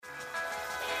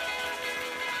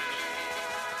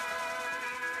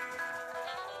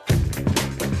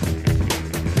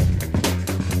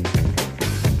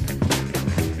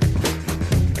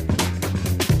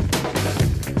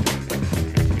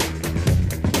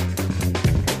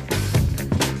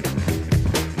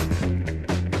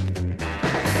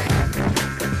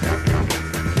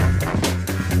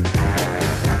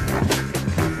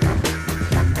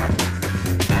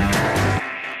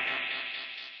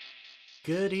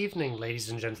evening, ladies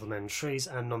and gentlemen, trees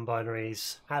and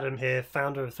non-binaries. Adam here,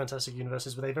 founder of Fantastic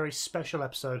Universes, with a very special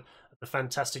episode of the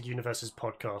Fantastic Universes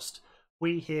podcast.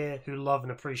 We here, who love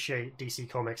and appreciate DC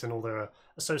Comics and all their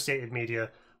associated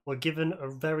media, were given a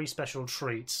very special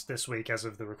treat this week as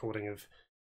of the recording of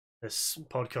this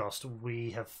podcast.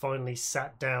 We have finally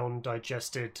sat down,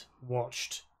 digested,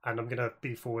 watched, and I'm going to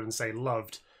be forward and say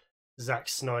loved, Zack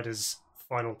Snyder's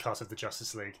final cut of the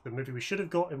Justice League. The movie we should have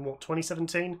got in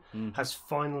 2017 has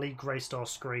finally graced our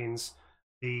screens.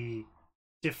 The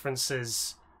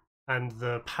differences and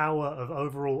the power of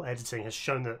overall editing has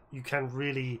shown that you can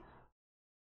really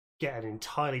get an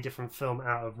entirely different film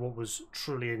out of what was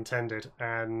truly intended,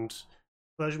 and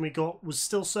the version we got was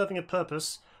still serving a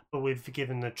purpose, but we've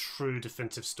given a true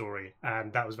definitive story.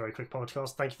 And that was a very quick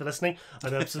podcast. Thank you for listening.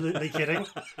 I'm absolutely kidding.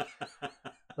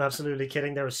 I'm absolutely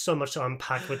kidding. There is so much to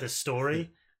unpack with this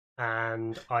story,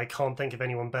 and I can't think of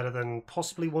anyone better than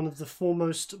possibly one of the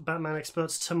foremost Batman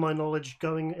experts, to my knowledge,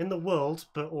 going in the world,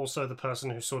 but also the person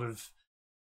who sort of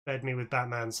fed me with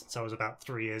Batman since I was about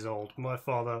 3 years old. My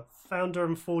father, founder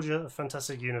and forger of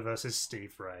Fantastic Universes,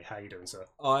 Steve Ray. How you doing, sir?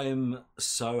 I'm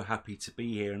so happy to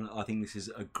be here, and I think this is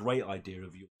a great idea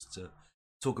of yours to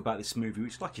talk about this movie,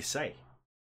 which, like you say,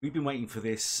 we've been waiting for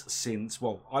this since,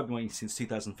 well, I've been waiting since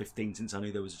 2015, since I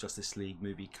knew there was a Justice League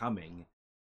movie coming,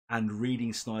 and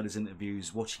reading Snyder's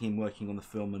interviews, watching him working on the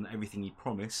film and everything he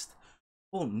promised.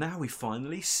 Well, now we've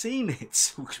finally seen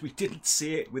it. We didn't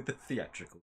see it with the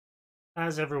theatrical.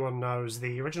 As everyone knows,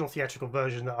 the original theatrical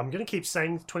version, I'm going to keep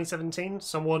saying 2017.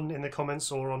 Someone in the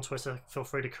comments or on Twitter, feel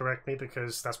free to correct me,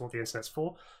 because that's what the internet's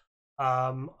for.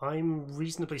 I'm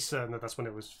reasonably certain that that's when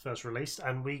it was first released,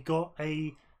 and we got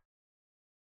a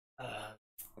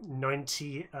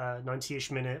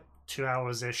 90-ish minute, 2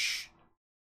 hours-ish,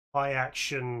 high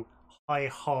action, high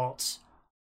heart,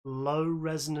 low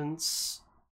resonance,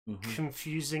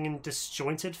 confusing and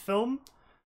disjointed film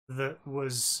that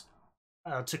was,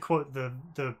 to quote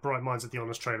the Bright Minds at the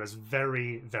Honest trailers,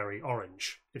 very, very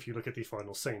orange, if you look at the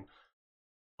final scene.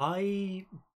 I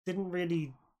didn't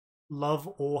really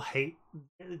love or hate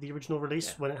the original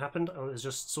release when it happened. I was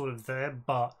just sort of there,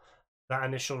 but that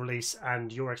initial release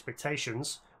and your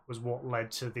expectations was what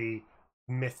led to the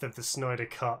myth of the Snyder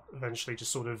Cut eventually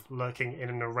just sort of lurking in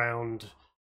and around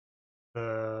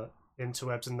the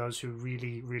interwebs and those who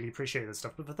really, really appreciate this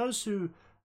stuff. But for those who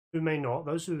may not,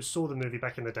 those who saw the movie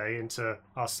back in the day into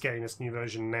us getting this new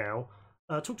version now,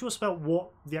 talk to us about what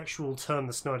the actual term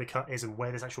the Snyder Cut is and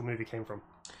where this actual movie came from.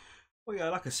 Well, yeah,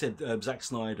 like I said, Zack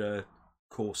Snyder, of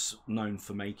course, known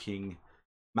for making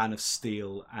Man of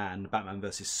Steel and Batman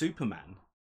vs Superman,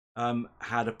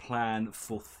 had a plan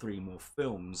for 3 more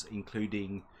films,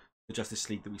 including the Justice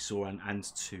League that we saw and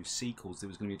 2 sequels. There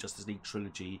was going to be a Justice League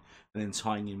trilogy, and then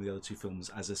tying in with the other 2 films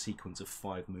as a sequence of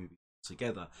 5 movies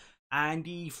together. And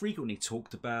he frequently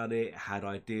talked about it, had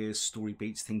ideas, story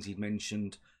beats, things he'd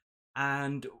mentioned.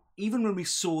 And even when we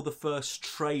saw the first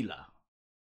trailer,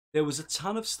 there was a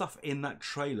ton of stuff in that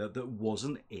trailer that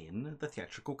wasn't in the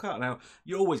theatrical cut. Now,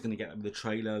 you're always going to get with the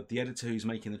trailer. The editor who's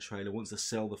making the trailer wants to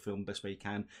sell the film the best way he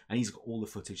can, and he's got all the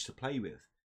footage to play with.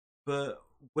 But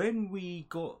when we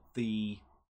got the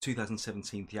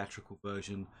 2017 theatrical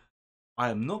version,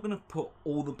 I am not going to put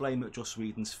all the blame at Joss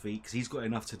Whedon's feet, because he's got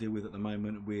enough to deal with at the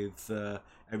moment with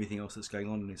everything else that's going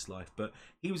on in his life. But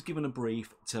he was given a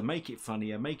brief to make it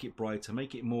funnier, make it brighter,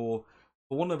 make it more,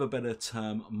 for want of a better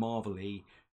term, Marvel-y.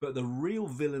 But the real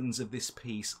villains of this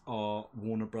piece are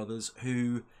Warner Brothers,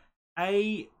 who,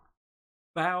 A,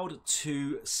 bowed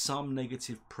to some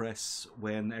negative press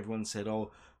when everyone said, oh,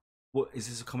 what is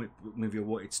this, a comic book movie or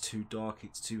what? It's too dark,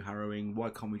 it's too harrowing, why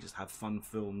can't we just have fun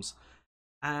films?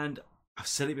 And I've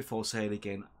said it before, I'll say it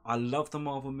again. I love the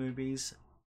Marvel movies,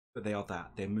 but they are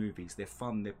that. They're movies. They're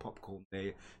fun. They're popcorn.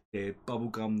 They're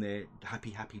bubblegum. They're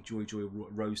happy, joy,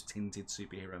 rose-tinted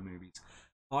superhero movies.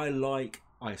 I like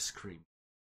ice cream,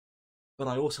 but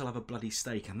I also love a bloody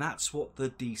steak, and that's what the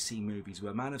DC movies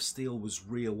were. Man of Steel was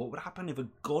real. What would happen if a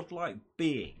godlike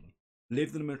being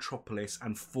lived in a metropolis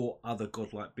and fought other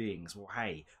godlike beings? Well,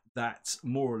 hey, that's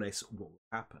more or less what would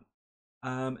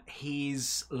happen.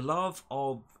 His love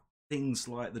of things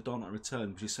like The Dark Knight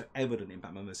Returns, which is so evident in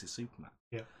Batman vs Superman.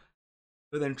 Yeah.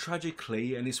 But then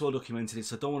tragically, and it's well documented,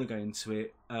 so I don't want to go into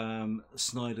it,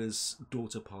 Snyder's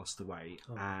daughter passed away,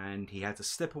 and he had to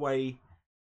step away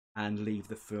and leave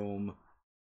the film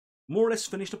more or less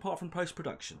finished apart from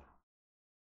post-production.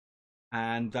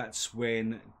 And that's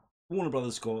when Warner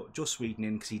Brothers got Joss Whedon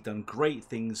in, because he'd done great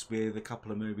things with a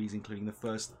couple of movies, including the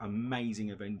first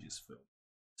amazing Avengers film.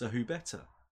 So who better?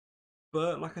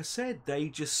 But like I said, they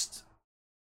just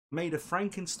made a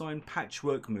Frankenstein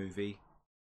patchwork movie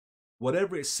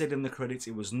whatever it said in the credits,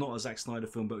 it was not a Zack Snyder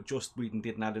film, but Joss Whedon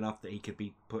didn't add enough that he could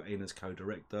be put in as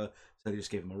co-director, so they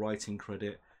just gave him a writing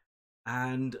credit.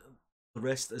 And the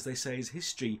rest, as they say, is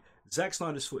history. Zack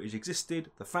Snyder's footage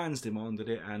existed, the fans demanded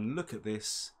it, and look at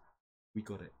this, we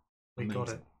got it. We got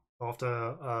it.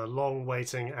 After long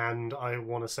waiting, and I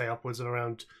want to say upwards of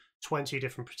around 20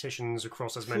 different petitions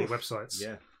across as many websites.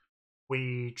 Yeah.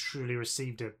 We truly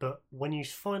received it. But when you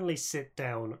finally sit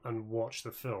down and watch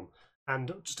the film,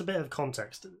 and just a bit of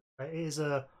context, it is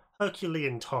a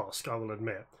Herculean task, I will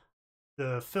admit.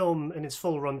 The film in its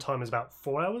full runtime is about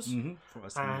 4 hours.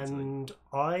 And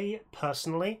I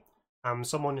personally am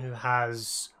someone who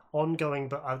has ongoing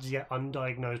but as yet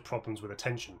undiagnosed problems with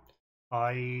attention.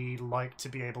 I like to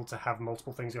be able to have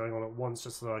multiple things going on at once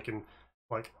just so that I can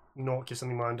not give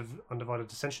something my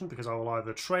undivided attention, because I will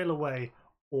either trail away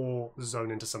or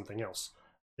zone into something else.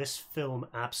 This film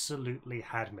absolutely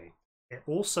had me. It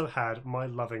also had my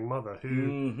loving mother,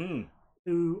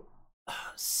 who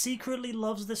secretly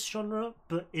loves this genre,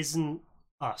 but isn't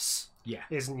us. Yeah.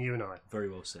 Isn't you and I. Very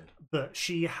well said. But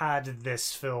she had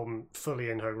this film fully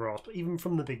in her grasp, even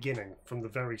from the beginning, from the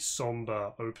very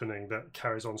somber opening that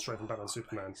carries on straight from Batman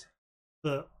Superman.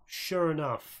 But sure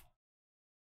enough,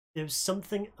 there's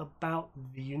something about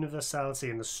the universality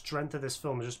and the strength of this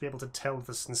film, just to be able to tell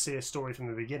the sincere story from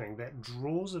the beginning, that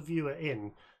draws a viewer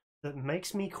in, that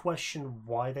makes me question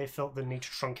why they felt the need to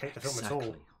truncate the film at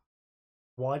all.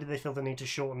 Why did they feel the need to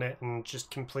shorten it and just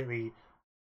completely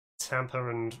tamper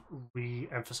and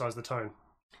re-emphasize the tone?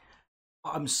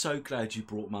 I'm so glad you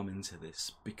brought Mum into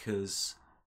this, because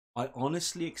I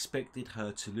honestly expected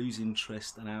her to lose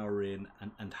interest an hour in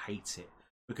and hate it,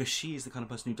 because she is the kind of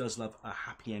person who does love a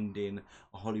happy ending,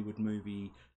 a Hollywood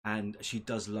movie, and she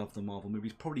does love the Marvel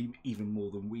movies, probably even more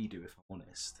than we do, if I'm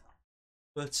honest.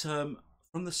 But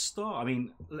from the start, I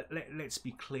mean, let's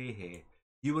be clear here.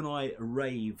 You and I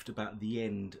raved about the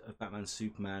end of Batman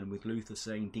Superman, with Luthor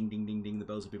saying ding ding ding ding, the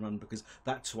bells have been rung, because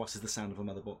that to us is the sound of a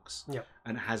mother box. Yeah.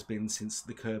 And it has been since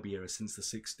the Kirby era, since the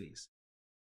 60s.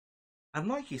 And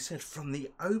like you said, from the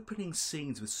opening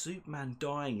scenes with Superman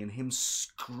dying and him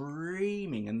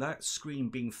screaming, and that scream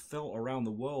being felt around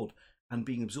the world and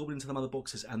being absorbed into the mother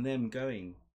boxes, and them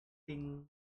going ding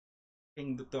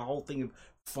ding, the whole thing of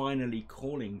finally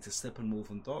calling to Steppenwolf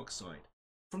and Darkseid.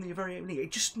 From the very opening,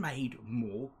 it just made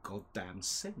more goddamn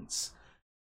sense.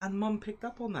 And Mum picked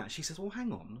up on that. She says, well,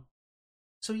 hang on.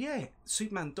 So yeah,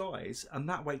 Superman dies, and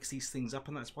that wakes these things up,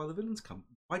 and that's why the villains come.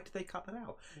 Why did they cut that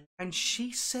out? And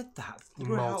she said that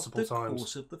throughout the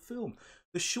course of the film.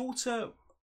 The shorter,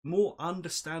 more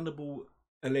understandable,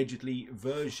 allegedly,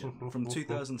 version from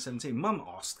 2017, Mum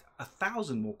asked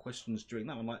 1,000 more questions during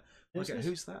that one. Like, okay,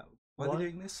 who's that? Why are they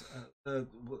doing this? So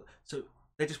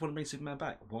they just want to bring Superman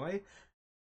back. Why?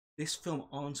 This film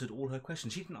answered all her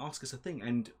questions. She didn't ask us a thing.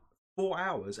 And 4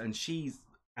 hours, and she's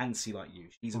antsy like you.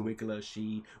 She's a wiggler.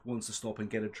 She wants to stop and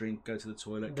get a drink, go to the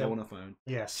toilet, go on her phone.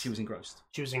 Yes. She was engrossed.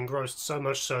 She was engrossed so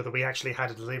much so that we actually had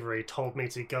a delivery, told me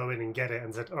to go in and get it,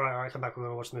 and said, all right, come back, we're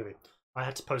going to watch the movie. I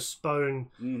had to postpone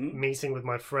meeting with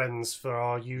my friends for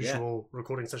our usual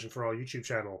recording session for our YouTube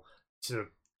channel to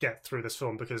get through this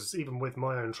film, because even with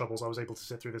my own troubles, I was able to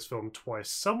sit through this film twice.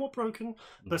 Somewhat broken,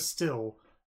 but still...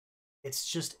 It's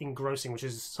just engrossing, which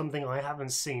is something I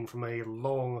haven't seen from a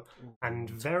long and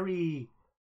very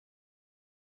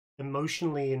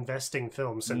emotionally investing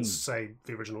film since, say,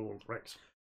 the original Lord of the Rings.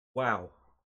 Wow.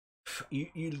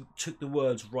 You took the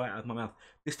words right out of my mouth.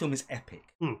 This film is epic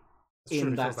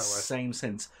in that same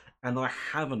sense. And I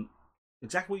haven't,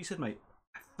 exactly what you said, mate,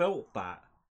 I felt that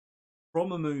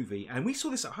from a movie, and we saw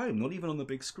this at home, not even on the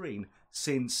big screen,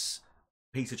 since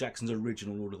Peter Jackson's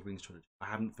original Lord of the Rings trilogy. I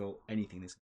haven't felt anything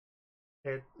this.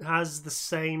 It has the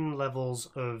same levels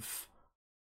of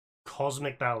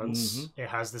cosmic balance. It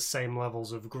has the same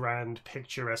levels of grand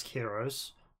picturesque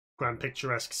heroes, grand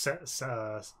picturesque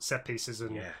set pieces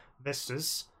and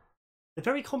vistas. They're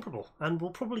very comparable, and we'll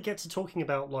probably get to talking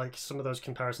about like some of those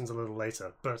comparisons a little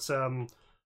later. But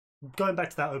going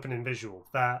back to that opening visual,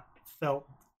 that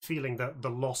feeling that the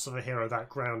loss of a hero, that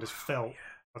ground is felt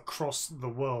across the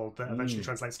world, that eventually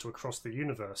translates to across the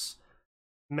universe.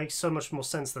 Makes so much more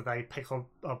sense that they pick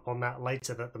up on that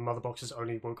later, that the mother boxes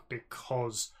only woke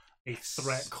because a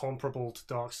threat comparable to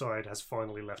Darkseid has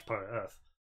finally left planet Earth.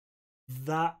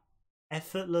 That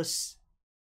effortless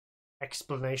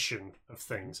explanation of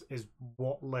things is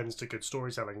what lends to good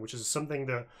storytelling, which is something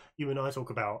that you and I talk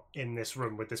about in this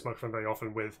room with this microphone very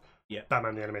often with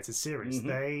Batman the Animated Series.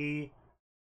 They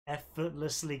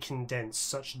effortlessly condense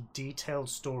such detailed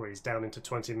stories down into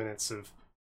 20 minutes of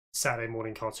Saturday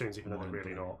morning cartoons, even though they're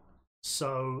really not.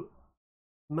 So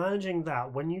managing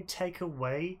that, when you take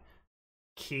away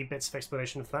key bits of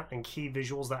explanation for that and key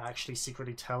visuals that actually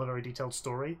secretly tell a very detailed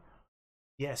story,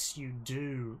 yes, you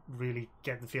do really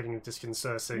get the feeling of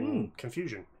disconcerting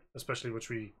confusion, especially which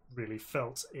we really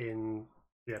felt in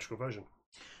the theatrical version.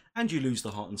 And you lose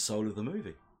the heart and soul of the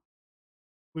movie.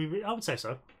 I would say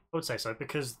so. I would say so,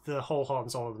 because the whole heart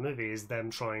and soul of the movie is them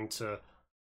trying to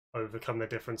overcome their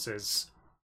differences.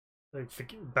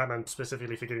 Batman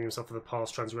specifically forgiving himself for the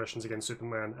past transgressions against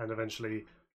Superman and eventually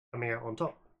coming out on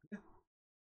top. Yeah.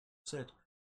 Said.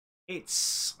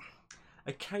 It's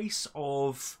a case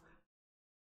of...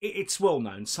 It's well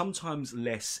known, sometimes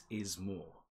less is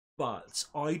more. But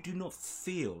I do not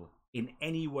feel in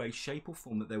any way, shape or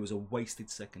form that there was a wasted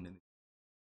second in it.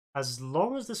 As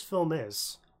long as this film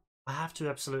is, I have to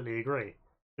absolutely agree.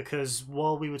 Because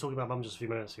while we were talking about Mum just a few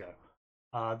minutes ago,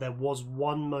 there was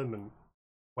one moment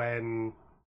when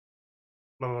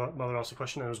Mother asked a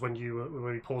question, and it was when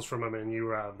we paused for a moment and you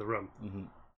were out of the room. Mm-hmm.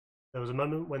 There was a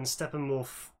moment when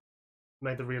Steppenwolf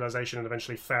made the realization and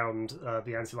eventually found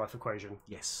the anti-life equation.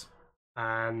 Yes.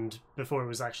 And before it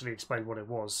was actually explained what it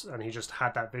was, and he just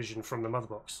had that vision from the Mother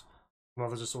box.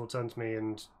 Mother just sort of turned to me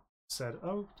and said,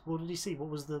 "Oh, what did he see? What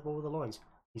were the lines?"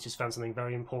 He's just found something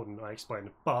very important. I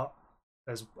explained, but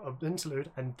there's an interlude,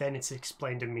 and then it's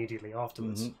explained immediately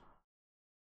afterwards.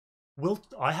 Mm-hmm.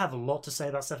 I have a lot to say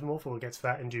about Steppenwolf. We'll get to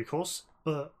that in due course,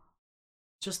 but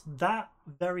just that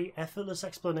very effortless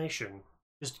explanation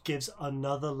just gives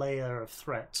another layer of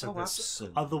threat to this.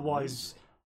 Absolutely. Otherwise,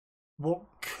 what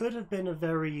could have been a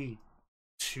very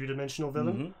two-dimensional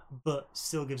villain, but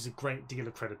still gives a great deal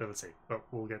of credibility. But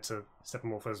we'll get to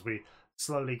Steppenwolf as we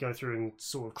slowly go through and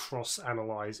sort of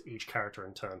cross-analyze each character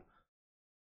in turn.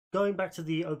 Going back to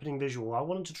the opening visual, I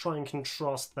wanted to try and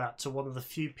contrast that to one of the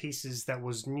few pieces that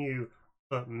was new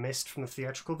but missed from the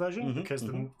theatrical version, because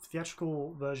the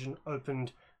theatrical version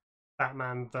opened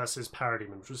Batman versus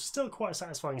Parademon, which was still quite a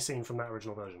satisfying scene from that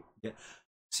original version. Yeah.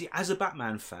 See, as a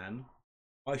Batman fan,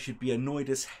 I should be annoyed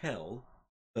as hell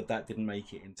that didn't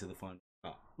make it into the final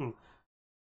cut.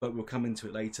 But we'll come into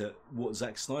it later. What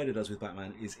Zack Snyder does with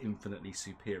Batman is infinitely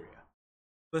superior.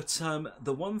 But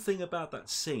the one thing about that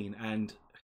scene, and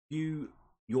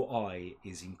your eye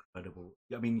is incredible.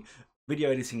 I mean,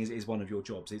 video editing is one of your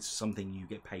jobs. It's something you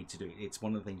get paid to do. It's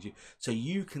one of the things so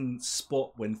you can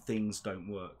spot when things don't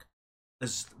work.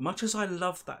 As much as I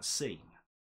love that scene,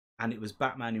 and it was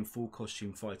Batman in full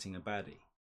costume fighting a baddie,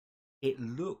 it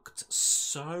looked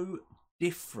so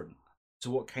different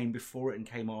to what came before it and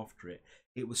came after it.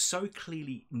 It was so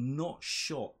clearly not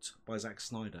shot by Zack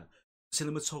Snyder.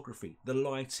 Cinematography, the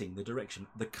lighting, the direction,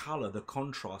 the colour, the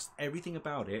contrast, everything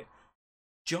about it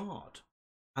jarred.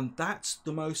 And that's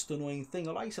the most annoying thing.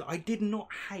 Like I said, I did not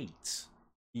hate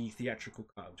the theatrical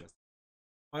cut of Justice.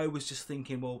 I was just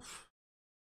thinking, well,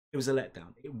 it was a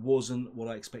letdown. It wasn't what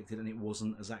I expected, and it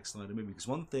wasn't a Zack Snyder movie. Because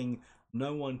one thing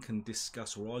no one can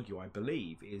discuss or argue, I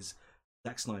believe, is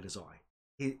Zack Snyder's eye.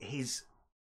 His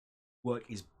work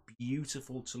is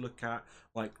beautiful to look at,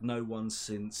 like no one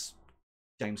since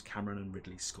James Cameron and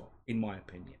Ridley Scott, in my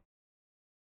opinion.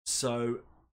 So,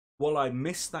 while I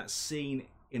miss that scene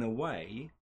in a way,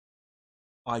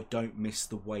 I don't miss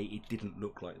the way it didn't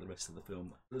look like the rest of the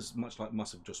film. As much like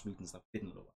much of Joss Whedon's stuff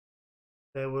didn't look like.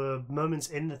 There were moments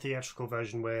in the theatrical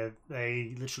version where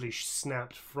they literally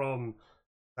snapped from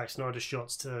Zack Snyder's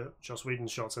shots to Joss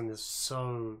Whedon's shots, and it's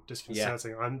so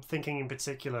disconcerting. Yeah. I'm thinking in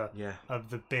particular of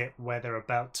the bit where they're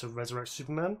about to resurrect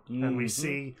Superman, and we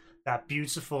see that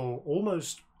beautiful,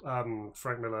 almost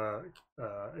Frank Miller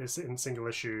is in single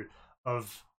issue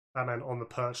of Batman on the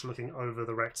perch looking over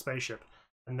the wrecked spaceship,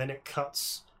 and then it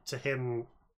cuts to him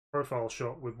profile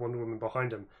shot with Wonder Woman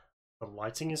behind him. The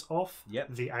lighting is off.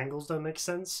 The angles don't make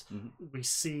sense. We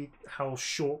see how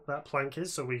short that plank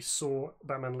is. So we saw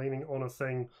Batman leaning on a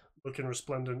thing, looking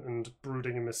resplendent and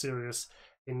brooding and mysterious,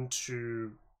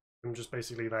 into him just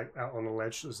basically like out on a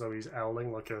ledge as though he's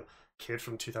owling like a kid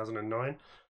from 2009.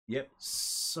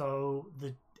 So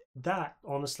that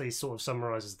honestly sort of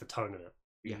summarizes the tone of it.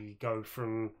 You go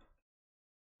from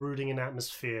brooding in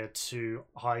atmosphere to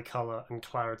high color and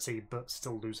clarity, but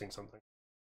still losing something.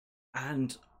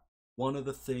 And one of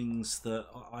the things that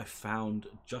I found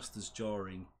just as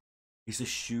jarring is the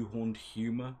shoehorned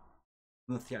humour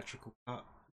in the theatrical cut.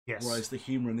 Whereas the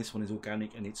humour in this one is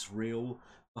organic and it's real.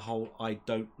 The whole "I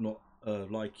don't not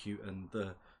like you" and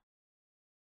the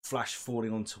Flash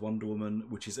falling onto Wonder Woman,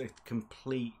 which is a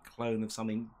complete clone of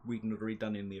something Whedon had already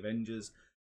done in the Avengers.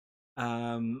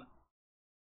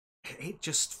 It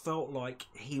just felt like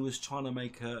he was trying to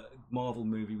make a Marvel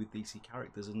movie with DC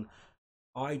characters, and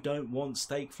I don't want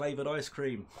steak flavoured ice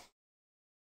cream.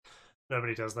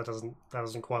 Nobody does. That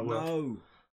doesn't quite work. No.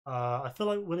 I feel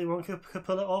like Willy Wonka could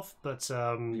pull it off, but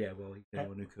Yeah, well, he's the only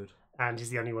one who could. and he's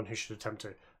the only one who should attempt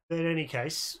to. But in any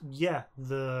case, yeah,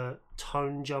 the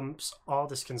tone jumps are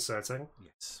disconcerting,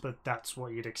 Yes. but that's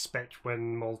what you'd expect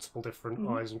when multiple different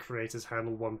Mhm. eyes and creators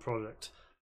handle one project.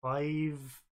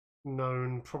 I've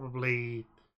known probably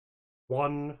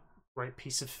one great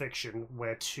piece of fiction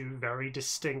where two very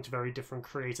distinct, very different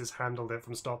creators handled it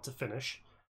from start to finish,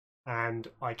 and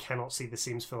I cannot see the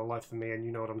seams for the life of me, and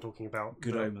you know what I'm talking about.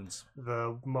 Good Omens.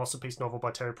 The masterpiece novel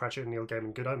by Terry Pratchett and Neil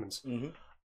Gaiman, Good Omens. Mm-hmm.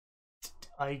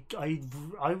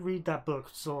 I read that book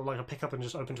sort of like I pick up and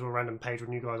just open to a random page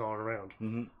when you guys aren't around,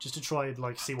 Mm-hmm. just to try and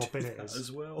like see what bit it is.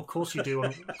 As well. Of course you do.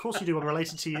 Of course you do. I'm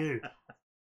related to you,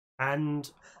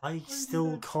 and I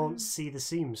still can't see the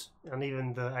seams. And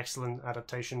even the excellent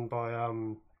adaptation by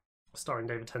starring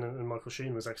David Tennant and Michael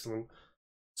Sheen was excellent.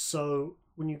 So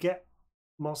when you get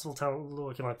masterful talent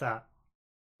looking like that,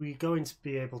 we're going to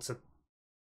be able to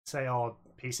say our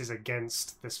pieces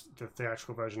against the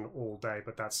theatrical version all day,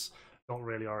 but that's not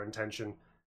really our intention.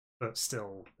 But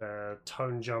still,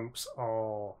 tone jumps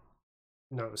are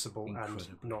noticeable and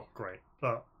not great.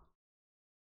 But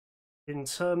in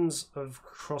terms of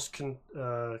contrasting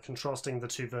the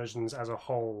two versions as a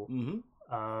whole,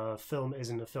 film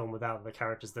isn't a film without the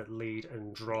characters that lead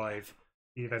and drive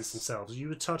the events themselves. You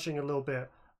were touching a little bit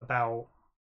about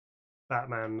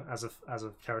Batman as a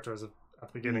character at the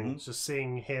beginning, just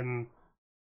seeing him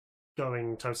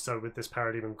going toe to toe with this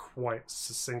parademon quite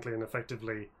succinctly and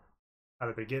effectively at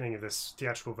the beginning of this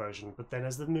theatrical version. But then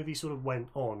as the movie sort of went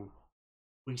on,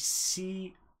 we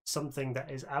see something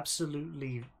that is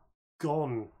absolutely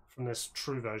gone from this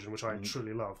true version, which I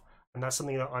truly love. And that's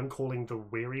something that I'm calling the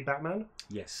weary Batman.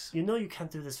 Yes. You know you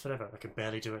can't do this forever. I can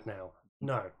barely do it now.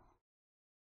 No.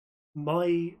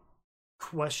 My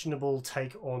questionable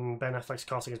take on Ben Affleck's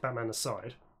casting as Batman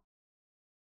aside,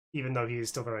 even though he is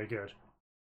still very good,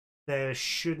 there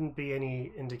shouldn't be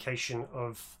any indication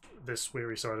of this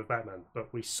weary side of Batman,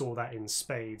 but we saw that in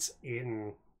spades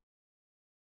in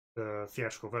the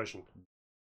theatrical version.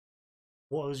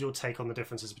 What was your take on the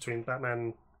differences between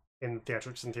Batman in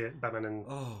theatrics and Batman in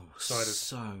Snyder's?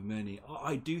 So many.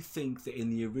 I do think that in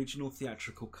the original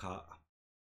theatrical cut,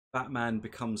 Batman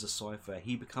becomes a cipher.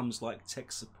 He becomes like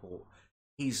tech support.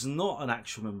 He's not an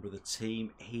actual member of the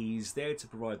team. He's there to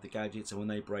provide the gadgets, and when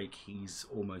they break, he's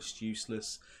almost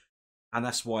useless. And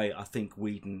that's why I think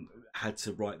Whedon had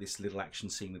to write this little action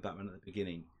scene with Batman at the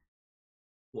beginning.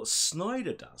 What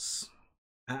Snyder does,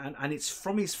 and it's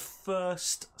from his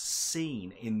first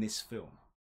scene in this film,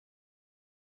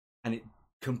 and it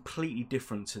completely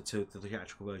different to the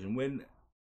theatrical version. When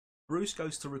Bruce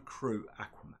goes to recruit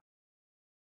Aquaman,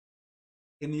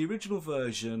 in the original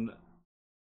version,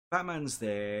 Batman's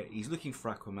there, he's looking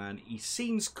for Aquaman, he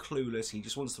seems clueless, he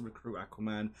just wants to recruit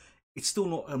Aquaman. It's still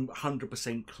not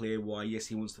 100% clear why. Yes,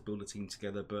 he wants to build a team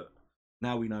together, but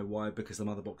now we know why, because the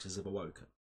mother boxes have awoken.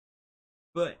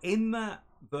 But in that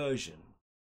version,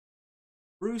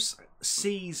 Bruce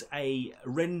sees a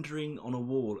rendering on a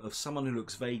wall of someone who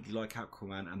looks vaguely like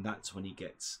Aquaman, and that's when he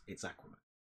gets it's Aquaman.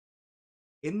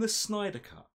 In the Snyder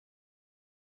Cut,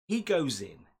 he goes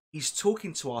in, he's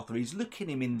talking to Arthur, he's looking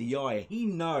him in the eye, he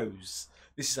knows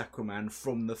this is Aquaman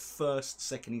from the first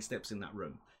second he steps in that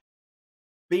room.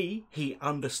 B, he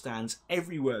understands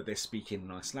every word they're speaking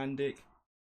in Icelandic,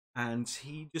 and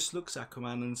he just looks at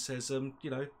Aquaman and says,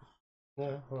 yeah,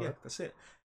 that's it.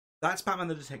 That's Batman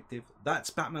the detective, that's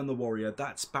Batman the warrior,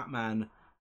 that's Batman,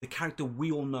 the character we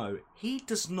all know. He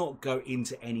does not go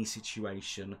into any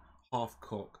situation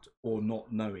half-cocked or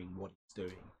not knowing what he's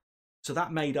doing. So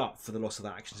that made up for the loss of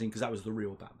that action scene, because that was the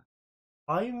real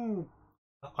Batman.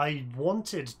 I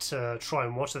wanted to try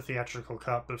and watch the theatrical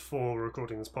cut before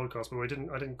recording this podcast, but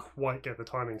I didn't quite get the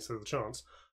timings to the chance.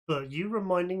 But you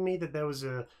reminding me that there was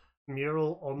a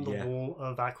mural on the wall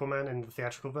of Aquaman in the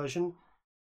theatrical version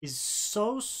is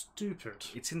so stupid.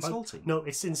 It's insulting. No,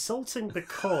 it's insulting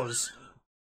because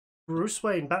Bruce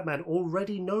Wayne, Batman,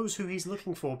 already knows who he's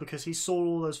looking for because he saw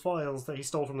all those files that he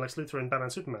stole from Lex Luthor in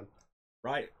Batman Superman.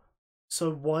 Right.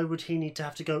 So why would he need to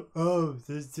have to go, oh,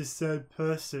 there's this third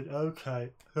person,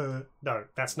 okay. No,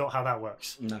 that's not how that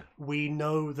works. No. We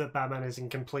know that Batman is in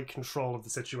complete control of the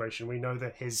situation. We know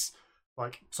that his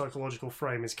psychological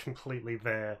frame is completely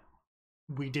there.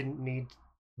 We,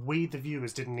 the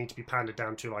viewers, didn't need to be pandered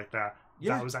down to like that.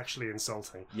 Yeah. That was actually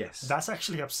insulting. Yes. That's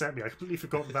actually upset me. I completely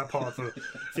forgot that part of the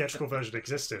theatrical version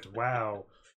existed. Wow.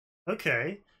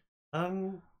 Okay.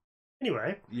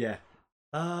 Anyway. Yeah.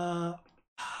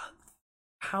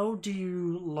 How do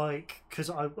you like? Because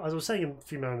as I was saying a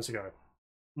few moments ago,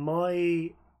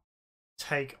 my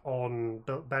take on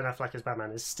Ben Affleck as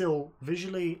Batman is still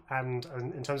visually and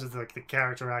in terms of the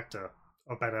character actor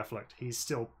of Ben Affleck, he's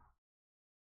still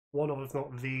one of, if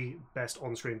not the best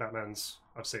on-screen Batmans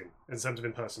I've seen in terms of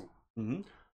in person. Mm-hmm.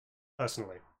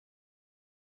 Personally,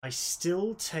 I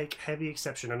still take heavy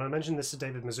exception, and I mentioned this to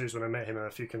David Mazouz when I met him at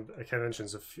a few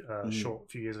conventions a short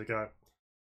few years ago.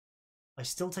 I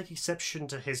still take exception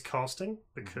to his casting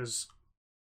because,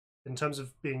 in terms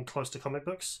of being close to comic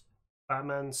books,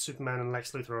 Batman, Superman, and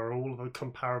Lex Luthor are all of a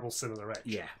comparable, similar age.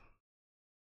 Yeah.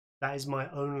 That is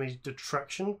my only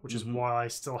detraction, which is why I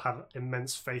still have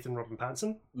immense faith in Robert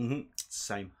Pattinson. Mm-hmm.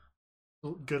 Same.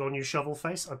 Good on you,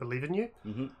 Shovelface. I believe in you.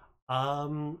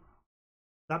 Mm-hmm.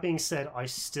 That being said, I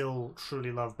still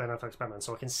truly love Ben Affleck's Batman,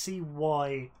 so I can see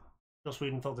why Joss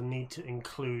Whedon felt the need to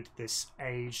include this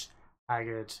aged,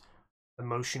 haggard,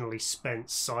 emotionally spent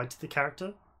side to the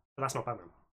character, but that's not Batman.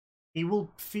 He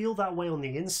will feel that way on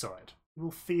the inside. He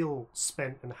will feel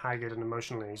spent and haggard and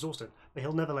emotionally exhausted, but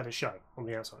he'll never let it show on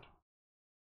the outside.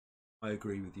 I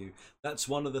agree with you. That's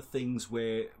one of the things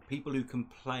where people who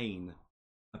complain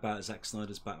about Zack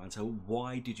Snyder's Batman say, well,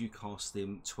 why did you cast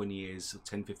him 20 years,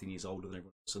 10, 15 years older than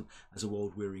everyone else as a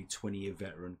world-weary 20-year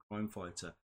veteran crime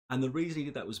fighter? And the reason he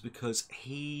did that was because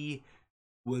he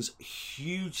was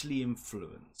hugely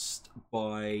influenced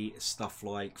by stuff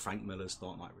like Frank Miller's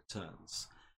Dark Knight Returns,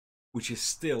 which is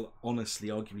still, honestly,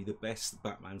 arguably the best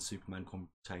Batman-Superman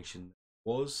confrontation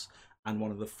was, and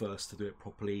one of the first to do it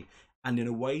properly, and in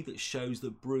a way that shows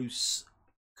that Bruce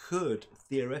could,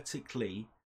 theoretically,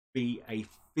 be a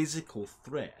physical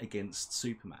threat against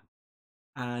Superman.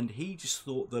 And he just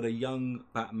thought that a young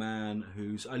Batman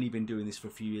who's only been doing this for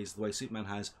a few years the way Superman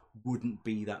has wouldn't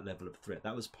be that level of threat.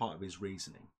 That was part of his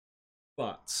reasoning.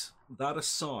 But that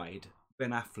aside,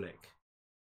 Ben Affleck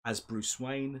as Bruce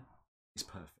Wayne is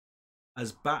perfect.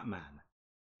 As Batman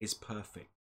is perfect.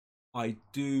 I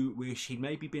do wish he'd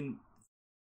maybe been,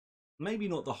 maybe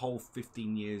not the whole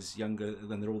 15 years younger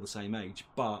than they're all the same age,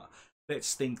 but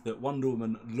let's think that Wonder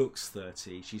Woman looks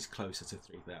 30, she's closer to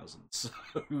 3,000. So,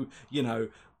 you know,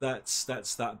 that's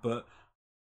that. But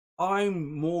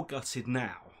I'm more gutted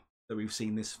now that we've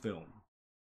seen this film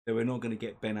that we're not going to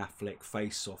get Ben Affleck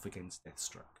face off against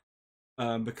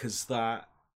Deathstroke. Because that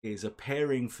is a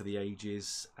pairing for the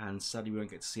ages, and sadly we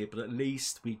won't get to see it, but at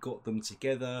least we got them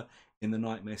together in the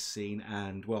Nightmare scene,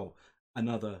 and, well,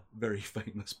 another very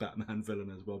famous Batman villain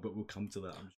as well, but we'll come to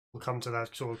that. We'll come to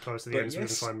that sort of close to the end.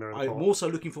 Yes, so we can find I'm also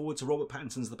looking forward to Robert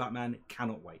Pattinson's The Batman.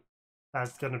 Cannot wait.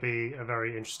 That's going to be a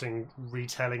very interesting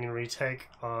retelling and retake.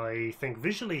 I think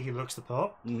visually he looks the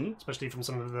part, especially from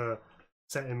some of the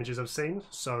set images I've seen.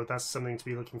 So that's something to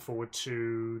be looking forward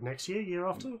to next year, year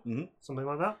after, something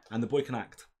like that. And the boy can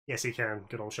act. Yes, he can.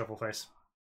 Good old Shovelface.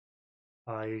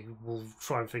 I will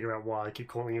try and figure out why I keep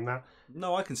calling him that.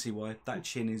 No, I can see why. That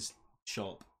chin is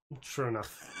sharp. True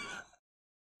enough.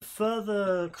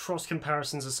 Further cross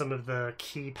comparisons of some of the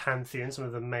key pantheon, some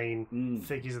of the main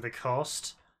figures of the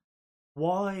cast.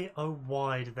 Why, oh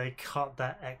why, did they cut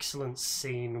that excellent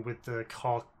scene with the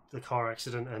car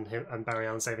accident and Barry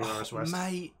Allen saving Iris West?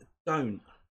 Mate, don't.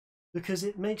 Because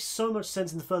it makes so much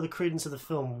sense in the further credence of the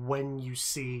film when you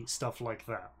see stuff like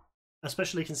that.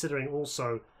 Especially considering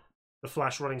also the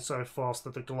Flash running so fast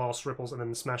that the glass ripples and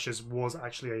then smashes was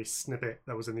actually a snippet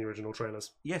that was in the original trailers.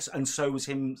 Yes, and so was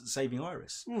him saving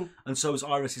Iris. And so was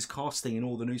Iris's casting in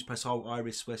all the news press,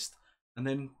 Iris West, and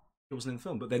then it wasn't in the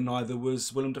film. But then neither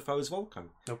was Willem Dafoe as Volko.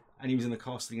 Nope. And he was in the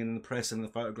casting and in the press and the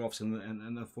photographs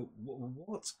and I thought,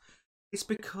 what? It's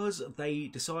because they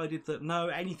decided that no,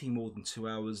 anything more than 2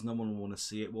 hours, no one will want to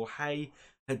see it. Well, hey,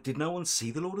 did no one see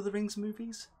the Lord of the Rings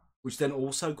movies? Which then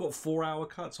also got 4-hour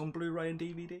cuts on Blu-ray and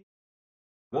DVD?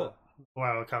 What?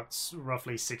 4-hour cuts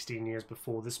roughly 16 years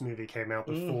before this movie came out,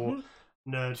 before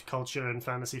nerd culture and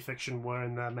fantasy fiction were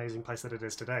in the amazing place that it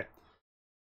is today.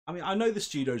 I mean, I know the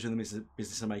studios are in the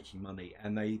business of making money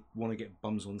and they want to get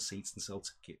bums on seats and sell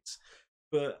tickets.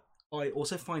 But I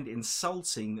also find it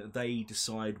insulting that they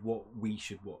decide what we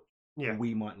should watch. Or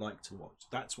we might like to watch.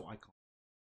 That's what I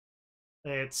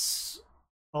can't. It's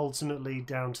ultimately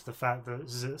down to the fact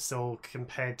that still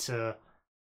compared to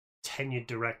tenured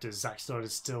directors, Zack Snyder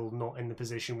is still not in the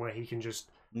position where he can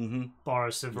just borrow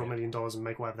several $1 million and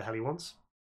make whatever the hell he wants.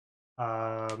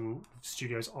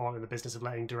 Studios aren't in the business of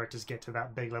letting directors get to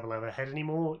that big level overhead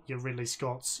anymore. Your Ridley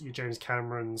Scotts, your James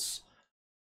Camerons,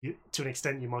 to an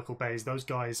extent your Michael Bays, those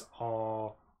guys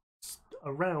are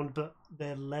around, but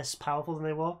they're less powerful than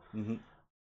they were.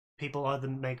 People either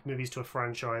make movies to a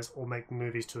franchise or make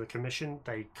movies to a commission.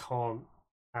 They can't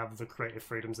have the creative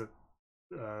freedoms that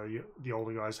the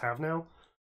older guys have now.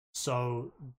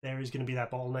 So there is going to be that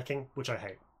bottlenecking, which I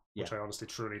hate. which I honestly,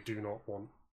 truly do not want.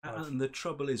 And the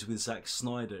trouble is with Zack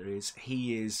Snyder is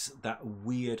he is that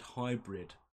weird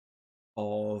hybrid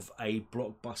of a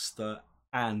blockbuster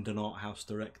and an art house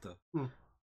director,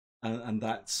 and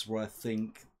that's where I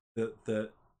think that their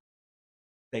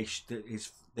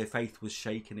faith was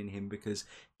shaken in him, because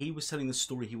he was telling the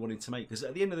story he wanted to make. Because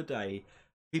at the end of the day,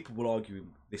 people will argue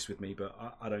this with me, but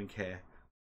I don't care.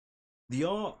 The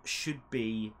art should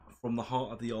be from the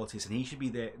heart of the artist, and he should be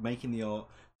there making the art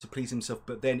to please himself.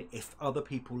 But then, if other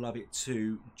people love it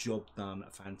too, job done,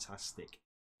 fantastic.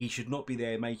 He should not be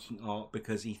there making art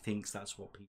because he thinks that's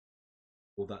what people,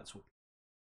 or that's what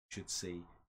people should see.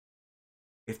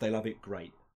 If they love it,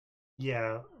 great.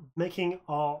 Yeah, making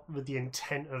art with the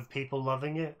intent of people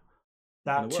loving it,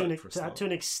 that to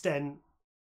an extent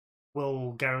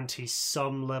will guarantee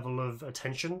some level of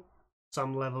attention,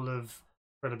 some level of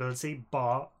credibility,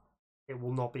 but it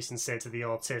will not be sincere to the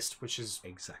artist, which is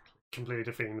exactly completely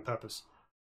defeating the purpose.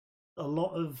 A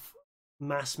lot of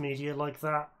mass media like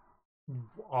that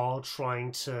are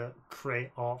trying to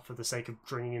create art for the sake of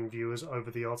bringing in viewers over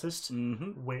the artist,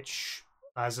 which,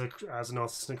 as an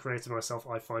artist and creator myself,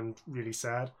 I find really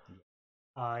sad.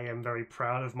 I am very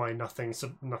proud of my nothing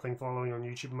following on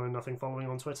YouTube and my nothing following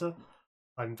on Twitter.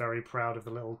 I'm very proud of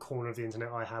the little corner of the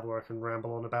internet I have where I can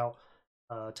ramble on about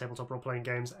tabletop role-playing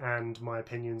games and my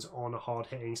opinions on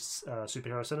hard-hitting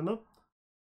superhero cinema.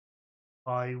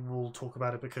 I will talk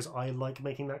about it because I like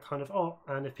making that kind of art,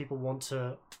 and if people want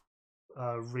to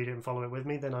read it and follow it with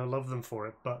me, then I love them for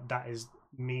it. But that is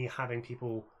me having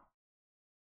people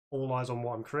all eyes on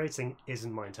what I'm creating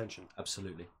isn't my intention.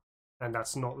 Absolutely. And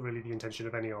that's not really the intention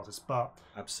of any artist, but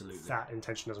absolutely, that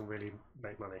intention doesn't really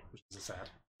make money, which is sad.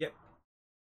 Yep.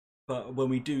 But when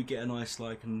we do get a nice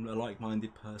like and a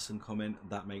like-minded person comment,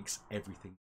 that makes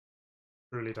everything.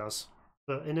 It really does.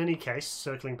 But in any case,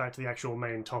 circling back to the actual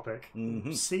main topic,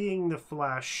 seeing the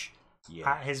Flash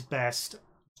at his best,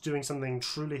 doing something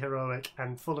truly heroic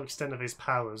and full extent of his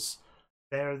powers,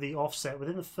 they're the offset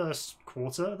within the first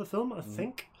quarter of the film, I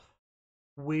think.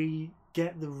 We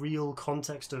get the real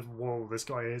context of, whoa, this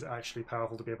guy is actually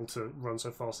powerful to be able to run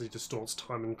so fast as he distorts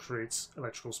time and creates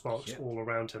electrical sparks all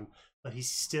around him. But he's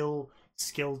still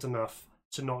skilled enough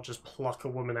to not just pluck a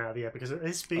woman out of the air, because at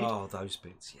his speed... Oh, those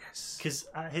bits, yes. Because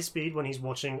at his speed, when he's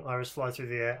watching Iris fly through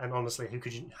the air, and honestly,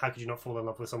 how could you not fall in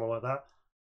love with someone like that?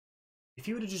 If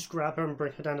you were to just grab her and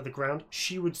bring her down to the ground,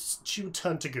 she would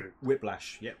turn to goo.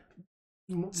 Whiplash, yep.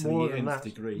 More than that,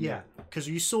 degree, yeah. Because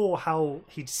you saw how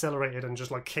he decelerated and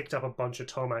just like kicked up a bunch of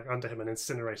tarmac under him and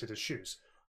incinerated his shoes.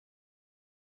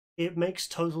 It makes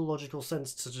total logical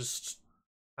sense to just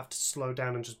have to slow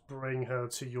down and just bring her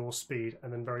to your speed,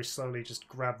 and then very slowly just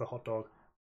grab the hot dog,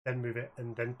 then move it,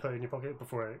 and then put it in your pocket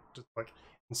before it just like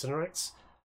incinerates.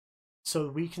 So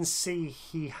we can see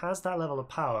he has that level of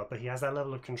power, but he has that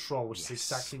level of control, which is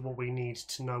exactly what we need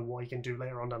to know what he can do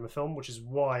later on down the film, which is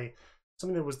why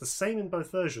something that was the same in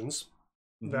both versions,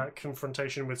 that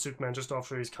confrontation with Superman just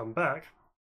after he's come back,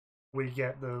 we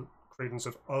get the credence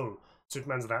of, oh,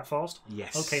 Superman's that fast?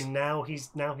 Yes. Okay, now he's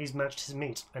matched his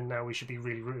meat, and now we should be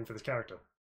really rooting for this character.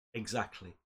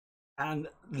 Exactly. And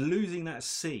losing that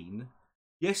scene,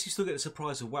 yes, you still get the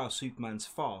surprise of, wow, Superman's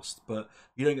fast, but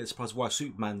you don't get the surprise of, wow,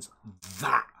 Superman's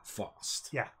that fast.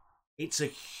 Yeah. It's a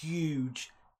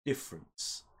huge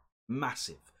difference.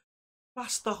 Massive.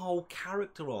 Plus the whole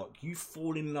character arc. You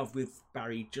fall in love with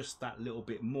Barry just that little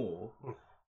bit more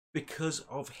because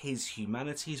of his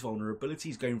humanity, his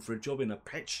vulnerabilities, going for a job in a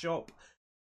pet shop.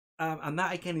 And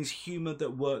that, again, is humour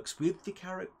that works with the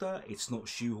character. It's not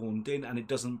shoehorned in, and it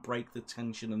doesn't break the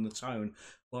tension and the tone.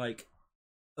 Like,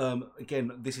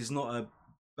 again, this is not a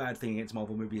bad thing against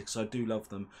Marvel movies, because I do love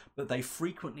them, but they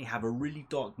frequently have a really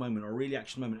dark moment or a really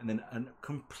action moment and then a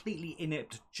completely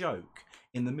inept joke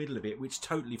in the middle of it, which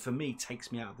totally, for me,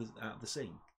 takes me out of the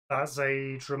scene. That's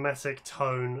a dramatic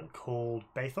tone called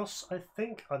bathos, I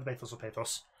think. Either bathos or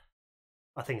pathos.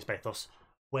 I think it's bathos.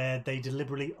 Where they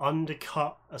deliberately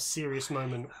undercut a serious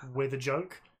moment with a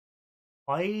joke.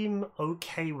 I'm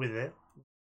okay with it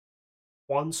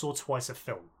once or twice a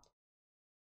film.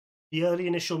 The early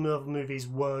initial Marvel movies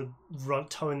were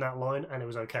towing that line, and it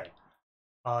was okay.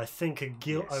 I think a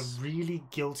really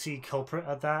guilty culprit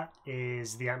at that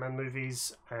is the Ant-Man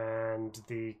movies and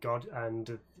the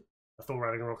Thor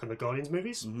Ragnarok and the Guardians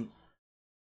movies.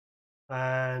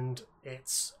 And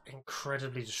it's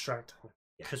incredibly distracting.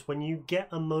 Because when you get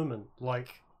a moment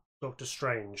like Doctor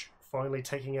Strange finally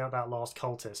taking out that last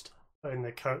cultist, putting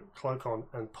the cloak on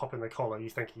and popping the collar,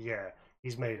 you think, yeah,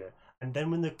 he's made it. And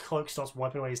then when the cloak starts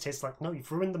wiping away his tears, it's like, no,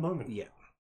 you've ruined the moment. Yeah.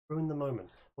 Ruined the moment.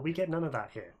 But we get none of that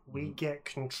here. We get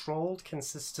controlled,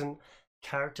 consistent,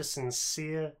 character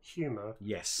sincere humor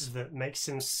Yes. that makes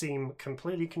him seem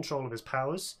completely in control of his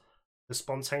powers, the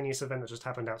spontaneous event that just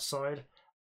happened outside,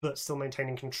 but still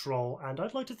maintaining control. And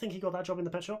I'd like to think he got that job in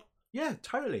the pet shop. Yeah,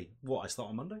 totally. What, I start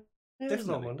on Monday? Yeah, Definitely. It's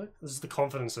not Monday. This is the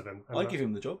confidence of him. I'd give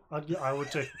him the job. I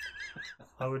would too.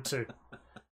 I would too.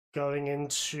 Going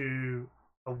into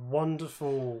a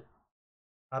wonderful,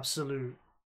 absolute,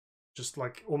 just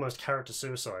like almost character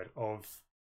suicide of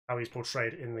how he's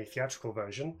portrayed in the theatrical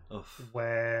version,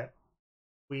 where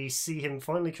we see him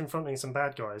finally confronting some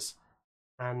bad guys,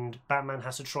 and Batman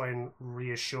has to try and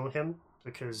reassure him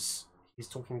because he's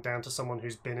talking down to someone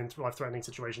who's been in life-threatening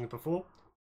situations before.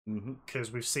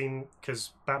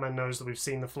 Because Batman knows that we've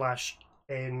seen the Flash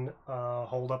in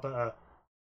hold up at a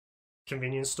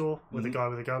convenience store with a guy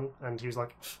with a gun, and he was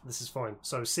like, this is fine.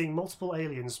 So seeing multiple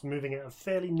aliens moving at a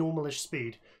fairly normalish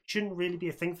speed shouldn't really be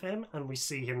a thing for him, and we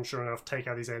see him sure enough take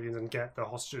out these aliens and get the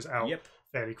hostages out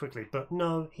fairly quickly. But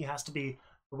no, he has to be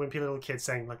a wimpy little kid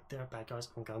saying like, there are bad guys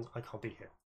on guns, I can't be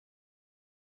here.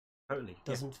 Totally.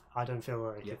 I don't feel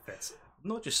like it fits.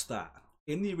 Not just that.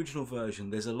 In the original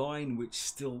version, there's a line which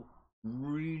still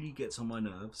really gets on my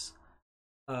nerves.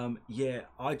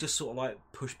 I just sort of like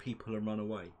push people and run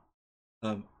away.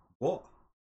 What?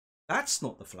 That's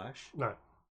not the Flash. No.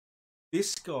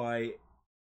 This guy,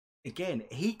 again,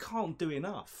 he can't do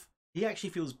enough. He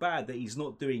actually feels bad that he's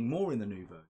not doing more in the new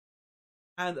version.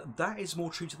 And that is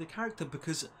more true to the character,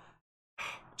 because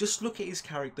just look at his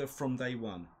character from day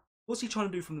one. What's he trying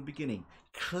to do from the beginning?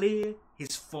 Clear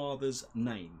his father's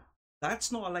name.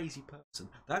 That's not a lazy person.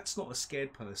 That's not a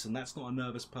scared person. That's not a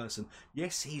nervous person.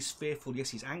 Yes, he's fearful. Yes,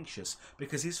 he's anxious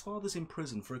because his father's in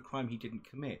prison for a crime he didn't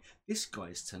commit. This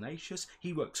guy's tenacious.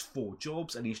 He works 4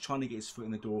 jobs and he's trying to get his foot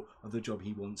in the door of the job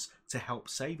he wants to help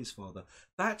save his father.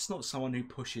 That's not someone who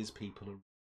pushes people.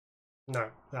 No,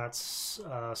 that's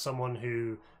someone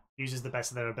who uses the best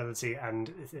of their ability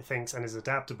and thinks and is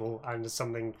adaptable, and is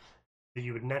something that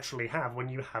you would naturally have when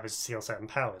you have his CL7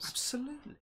 powers.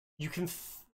 Absolutely. You can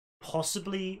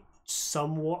possibly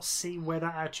somewhat see where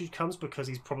that attitude comes, because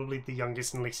he's probably the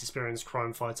youngest and least experienced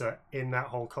crime fighter in that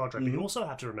whole cadre. But you also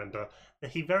have to remember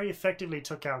that he very effectively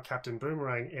took out Captain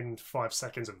Boomerang in 5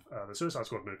 seconds of the Suicide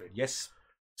Squad movie. Yes.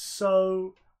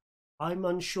 So I'm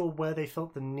unsure where they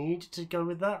felt the need to go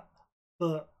with that,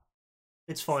 but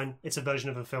it's fine. It's a version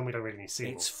of a film we don't really need to see.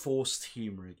 It's forced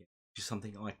humour again, which is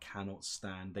something I cannot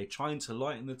stand. They're trying to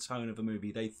lighten the tone of a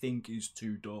movie they think is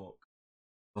too dark.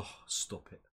 Oh, stop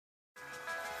it.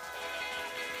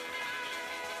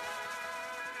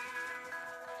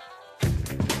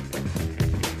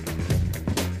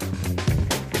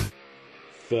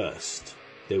 First,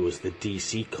 there was the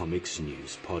DC Comics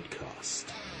News podcast.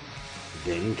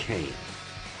 Then came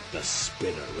the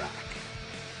Spinner Rack.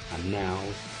 And now,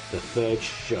 the third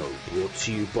show brought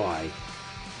to you by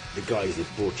the guys that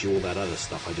brought you all that other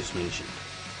stuff I just mentioned.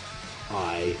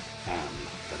 I Am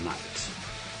the Night.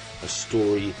 A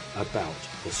story about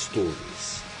the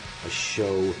stories. A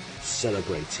show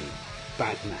celebrating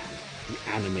Batman,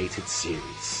 the animated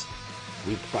series.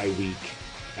 Week by week,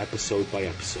 episode by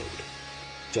episode.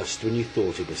 Just when you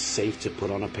thought it was safe to put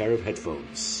on a pair of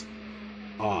headphones,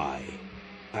 I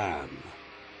am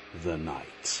the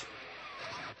Night.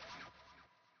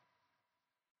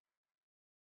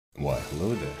 Why,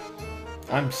 hello there.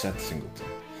 I'm Seth Singleton,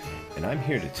 and I'm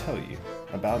here to tell you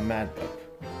about Madbug,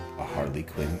 a Harley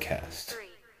Quinn cast. 3,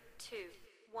 2,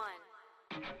 1.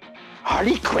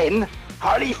 Harley Quinn?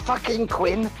 Harley fucking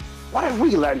Quinn? What have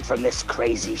we learned from this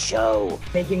crazy show?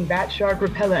 Making bat shark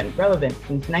repellent relevant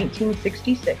since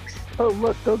 1966. Oh,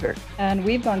 look, Booger. And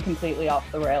we've gone completely off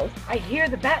the rails. I hear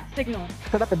the bat signal.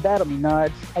 Shut up and battle me,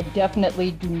 nuts. I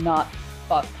definitely do not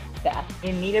fuck that.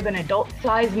 In need of an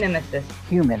adult-sized nemesis.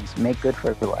 Humans make good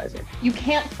fertilizer. You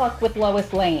can't fuck with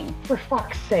Lois Lane. For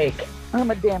fuck's sake.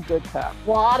 I'm a damn good cop.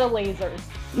 Lot of lasers.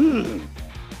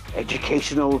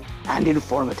 Educational and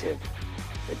informative.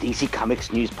 The DC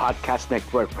Comics News Podcast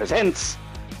Network presents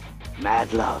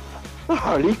Mad Love, the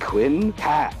Harley Quinn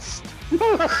cast.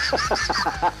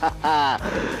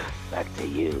 Back to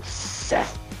you,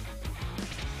 Seth.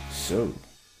 So,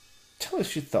 tell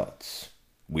us your thoughts.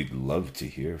 We'd love to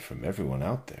hear from everyone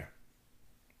out there.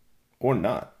 Or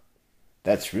not.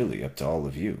 That's really up to all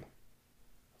of you.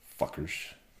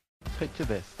 Fuckers. Picture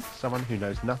this, someone who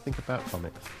knows nothing about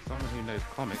comics. Someone who knows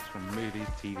comics from movies,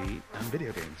 TV, and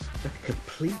video games. A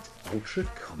complete ultra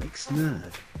comics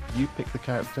nerd. You pick the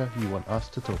character you want us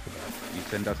to talk about. You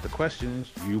send us the questions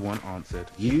you want answered.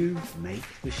 You make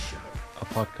the show. A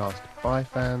podcast by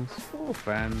fans, For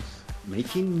fans.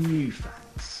 Making new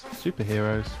fans.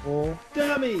 superheroes, Or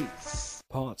dummies.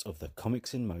 Part of the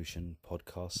Comics in Motion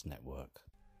podcast network.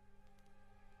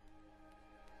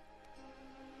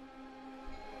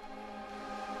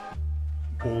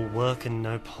 All work and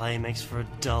no play makes for a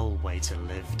dull way to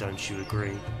live, don't you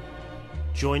agree?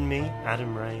 Join me,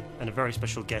 Adam Ray, and a very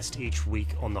special guest each week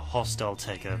on the Hostile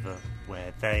Takeover,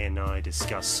 where they and I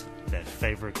discuss their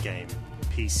favourite game,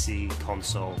 PC,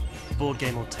 console, board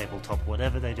game or tabletop,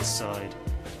 whatever they decide,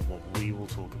 what we will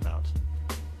talk about.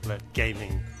 Let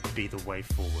gaming be the way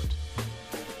forward.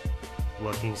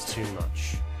 Working's too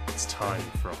much. It's time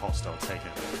for a Hostile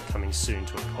Takeover, coming soon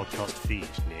to a podcast feed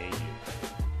near you.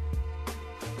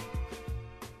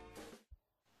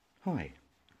 Hi,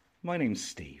 my name's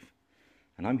Steve,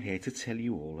 and I'm here to tell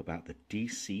you all about the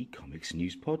DC Comics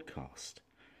News Podcast.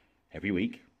 Every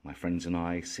week, my friends and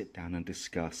I sit down and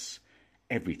discuss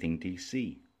everything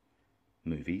DC.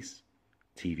 Movies,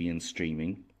 TV and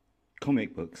streaming,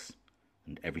 comic books,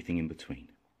 and everything in between.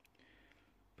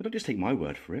 But don't just take my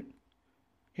word for it.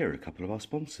 Here are a couple of our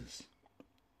sponsors.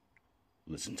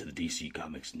 Listen to the DC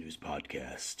Comics News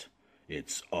Podcast.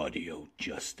 It's audio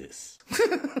justice.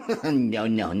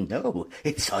 No.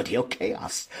 It's audio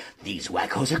chaos. These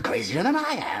wackos are crazier than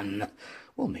I am.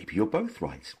 Well, maybe you're both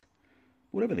right.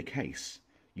 Whatever the case,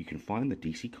 you can find the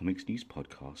DC Comics News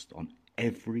Podcast on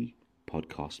every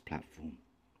podcast platform.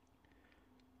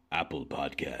 Apple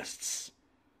Podcasts,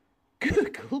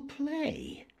 Google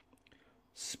Play,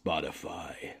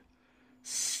 Spotify,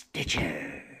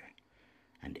 Stitcher,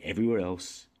 and everywhere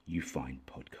else you find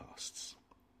podcasts.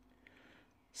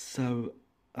 So,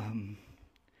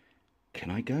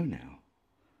 can I go now?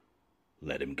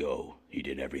 Let him go. He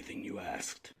did everything you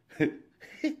asked.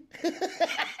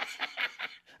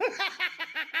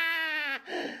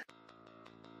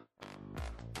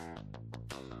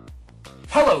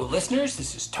 Hello, listeners.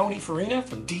 This is Tony Farina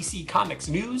from DC Comics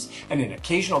News and an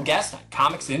occasional guest on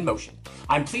Comics in Motion.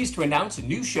 I'm pleased to announce a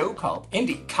new show called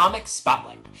Indie Comics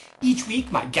Spotlight. Each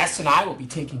week, my guests and I will be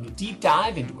taking a deep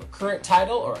dive into a current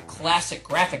title or a classic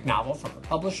graphic novel from a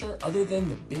publisher other than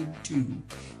the big two.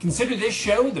 Consider this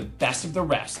show the best of the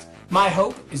rest. My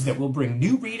hope is that we'll bring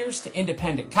new readers to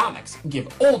independent comics and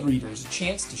give old readers a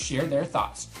chance to share their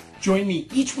thoughts. Join me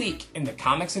each week in the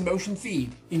Comics in Motion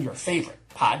feed in your favorite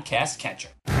podcast catcher.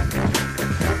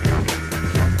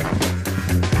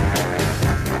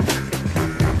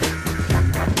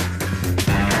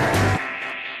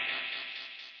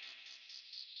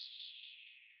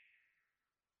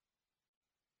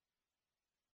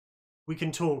 We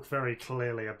can talk very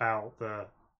clearly about the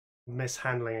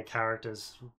mishandling of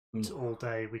characters all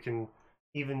day. We can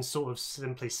even sort of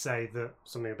simply say that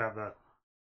something about the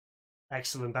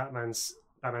excellent Batman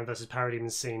versus Parademon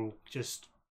scene, just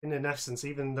in an essence,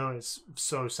 even though it's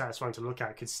so satisfying to look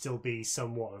at, could still be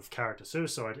somewhat of character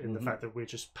suicide in the fact that we're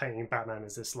just painting Batman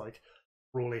as this like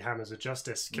brawly hammers of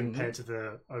justice compared to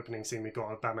the opening scene we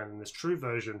got of Batman in this true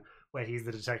version, where he's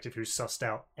the detective who sussed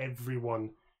out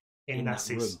everyone in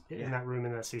that room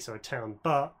in that seaside town.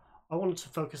 But I wanted to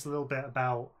focus a little bit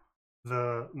about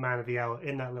the Man of the Hour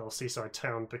in that little seaside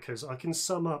town, because I can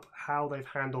sum up how they've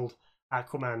handled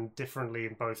Aquaman differently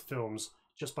in both films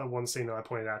just by one scene that I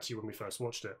pointed out to you when we first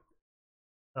watched it.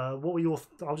 What were your...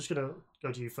 I'm just going to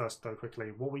go to you first, though,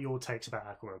 quickly. What were your takes about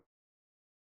Aquaman?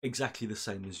 Exactly the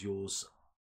same as yours.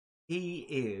 He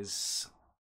is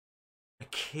a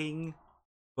king,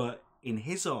 but in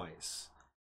his eyes,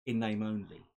 in name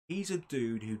only. He's a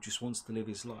dude who just wants to live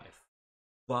his life.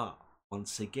 But,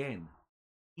 once again,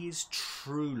 he is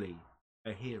truly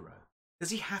a hero. Does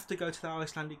he have to go to the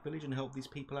Icelandic village and help these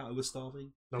people out who are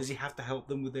starving? No. Does he have to help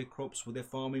them with their crops, with their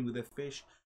farming, with their fish?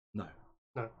 No.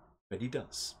 But he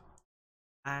does.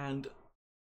 And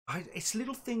it's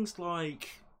little things like,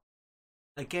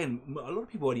 again, a lot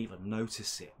of people won't even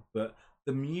notice it, but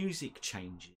the music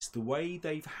changes, the way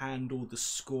they've handled the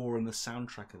score and the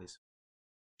soundtrack of this,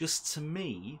 just to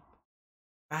me,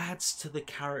 adds to the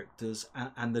characters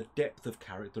and the depth of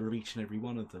character of each and every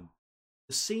one of them.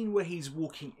 The scene where he's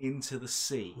walking into the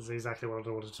sea. That's exactly what I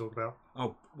wanted to talk about.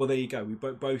 Oh, well, there you go. We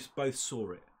both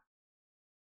saw it.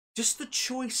 Just the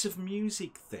choice of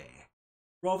music there,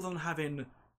 rather than having,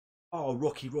 oh,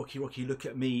 Rocky, look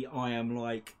at me, I am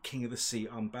like king of the sea,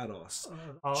 I'm badass.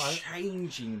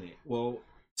 Changing it, well,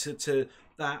 to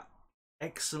that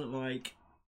excellent like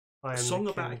song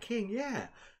about a king, yeah,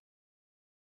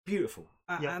 beautiful.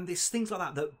 And there's things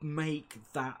like that make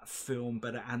that film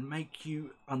better and make you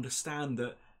understand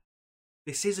that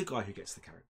this is a guy who gets the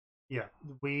character. Yeah,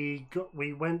 we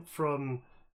went from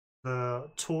the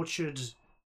tortured,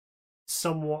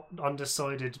 somewhat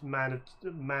undecided man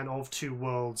of two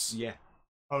worlds,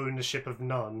 ownership of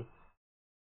none,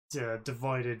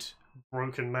 divided,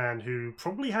 broken man who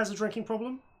probably has a drinking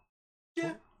problem.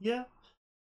 Yeah,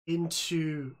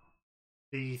 into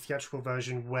the theatrical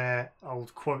version where, I'll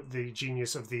quote the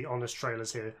genius of the honest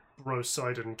trailers here,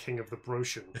 Brosidon, King of the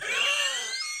Broshan.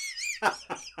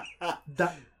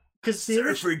 That... Because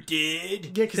Surfer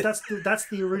did. Yeah, because that's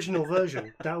the original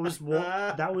version. That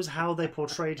was how they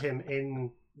portrayed him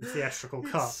in the theatrical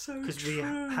cut. Because we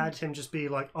had him just be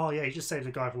like, oh yeah, he just saved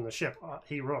a guy from the ship.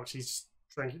 He rocks. He's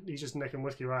just necking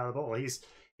whiskey right out of the bottle. He's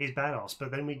badass.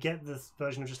 But then we get this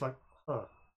version of just like, huh.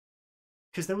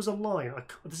 Because there was a line.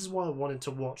 This is why I wanted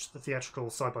to watch the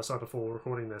theatrical side by side before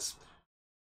recording this.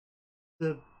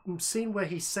 The scene where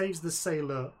he saves the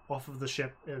sailor off of the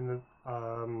ship and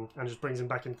just brings him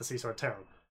back into the seaside town,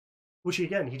 which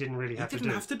again he didn't really have to do. He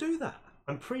didn't have to do that.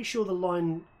 I'm pretty sure the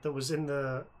line that was in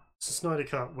the Snyder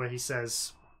cut where he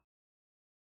says,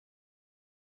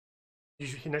 "You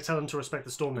should tell him to respect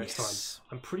the storm next time."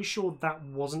 I'm pretty sure that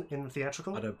wasn't in the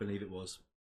theatrical. I don't believe it was.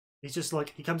 He's just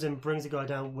like, he comes in, brings the guy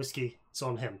down, whiskey, it's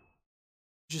on him.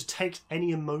 Just takes any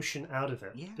emotion out of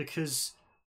it. Yeah. Because,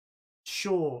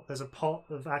 sure, there's a part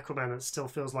of Aquaman that still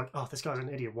feels like, oh, this guy's an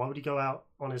idiot. Why would he go out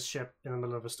on his ship in the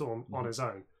middle of a storm on his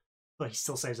own? But he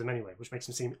still saves him anyway, which makes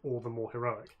him seem all the more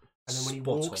heroic. And then when he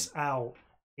walks out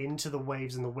into the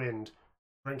waves and the wind,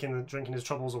 drinking his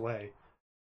troubles away,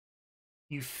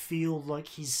 you feel like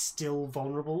he's still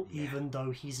vulnerable, even though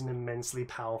he's an immensely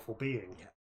powerful being. Yeah.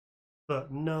 But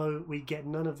no, we get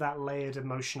none of that layered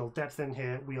emotional depth in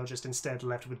here. We are just instead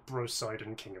left with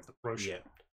Brosidon, King of the Broshan. Yeah,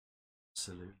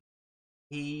 absolutely.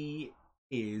 He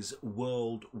is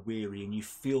world weary, and you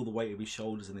feel the weight of his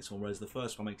shoulders in this one. Whereas the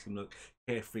first one makes him look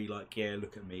carefree, like, yeah,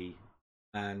 look at me.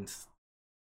 And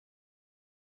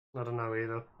I don't know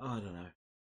either. I don't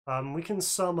know. We can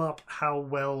sum up how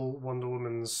well Wonder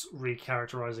Woman's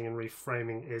recharacterizing and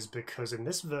reframing is, because in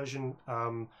this version,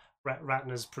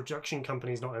 Ratner's production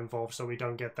company is not involved, so we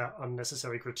don't get that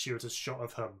unnecessary gratuitous shot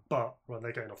of her butt when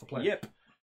they're getting off the plane. Yep.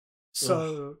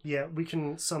 So, yeah, we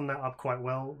can sum that up quite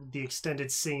well. The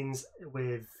extended scenes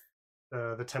with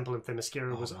the temple in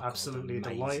Themyscira was absolutely a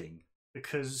delight,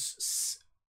 because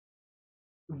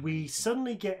we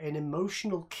suddenly get an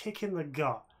emotional kick in the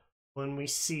gut when we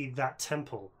see that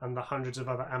temple and the hundreds of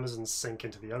other Amazons sink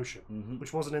into the ocean,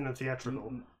 which wasn't in the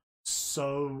theatrical.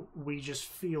 So we just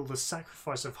feel the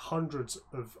sacrifice of hundreds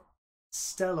of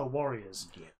stellar warriors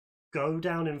go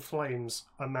down in flames,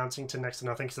 amounting to next to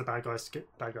nothing because the bad guy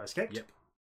escaped. Yep.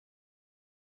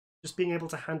 Just being able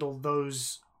to handle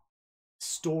those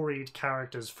storied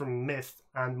characters from myth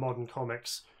and modern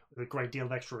comics with a great deal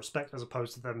of extra respect, as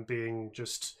opposed to them being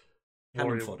just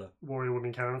warrior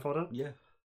women cannon fodder. Yeah.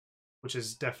 Which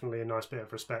is definitely a nice bit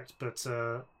of respect. But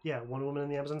yeah, Wonder Woman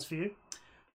and the Amazons for you?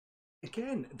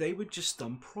 Again, they were just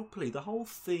done properly. The whole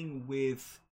thing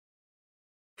with,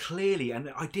 clearly,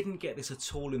 and I didn't get this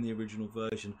at all in the original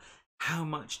version, how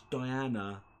much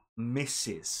Diana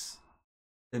misses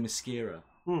Themyscira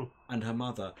and her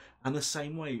mother. And the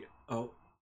same way, oh,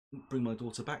 bring my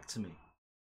daughter back to me.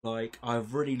 Like,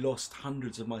 I've already lost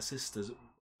hundreds of my sisters.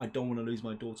 I don't want to lose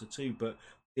my daughter too, but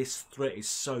this threat is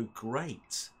so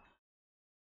great.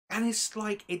 And it's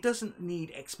like, it doesn't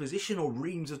need exposition or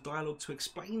reams of dialogue to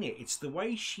explain it. It's the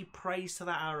way she prays to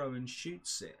that arrow and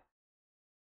shoots it.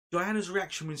 Diana's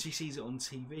reaction when she sees it on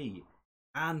TV,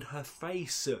 and her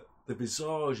face at the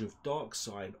visage of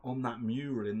Darkseid on that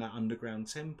mural in that underground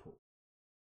temple.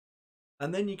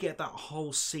 And then you get that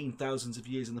whole scene thousands of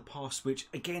years in the past, which,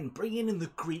 again, bringing in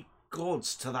the Greek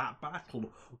gods to that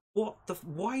battle.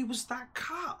 Why was that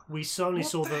cut? We only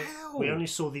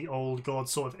saw the old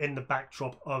gods sort of in the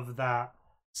backdrop of that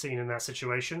scene in that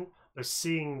situation, but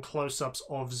seeing close-ups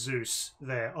of Zeus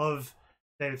there, of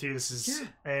David Thewlis's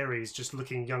Ares just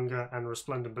looking younger and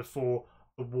resplendent before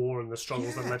the war and the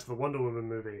struggles that led to the Wonder Woman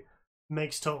movie,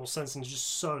 makes total sense and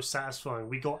just so satisfying.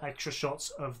 We got extra shots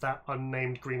of that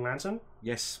unnamed Green Lantern,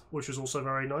 which was also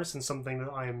very nice, and something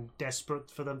that I am desperate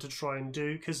for them to try and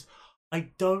do, because I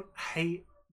don't hate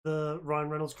the Ryan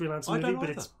Reynolds Green Lantern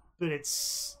movie, but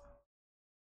it's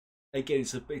again,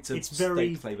 it's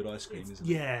very steak-flavored ice cream, isn't it?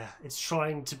 Yeah, it's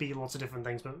trying to be lots of different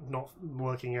things, but not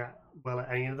working well at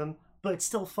any of them. But it's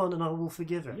still fun, and I will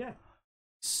forgive it. Yeah.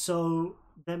 So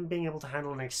them being able to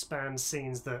handle and expand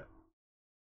scenes that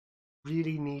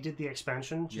really needed the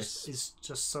expansion is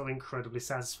just so incredibly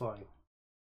satisfying.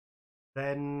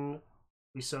 Then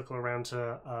we circle around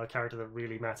to a character that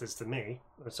really matters to me,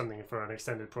 something for an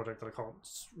extended project that I can't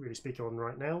really speak on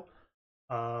right now.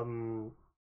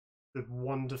 The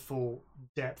wonderful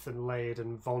depth and layered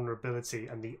and vulnerability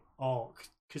and the arc,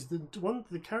 because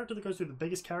the character that goes through the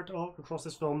biggest character arc across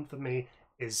this film for me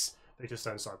is Victor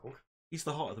Stone Cyborg. He's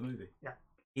the heart of the movie. Yeah,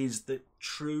 he's the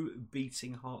true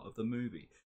beating heart of the movie.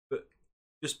 But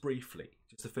just briefly,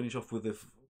 just to finish off with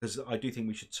the because I do think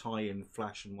we should tie in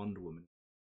Flash and Wonder Woman.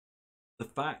 The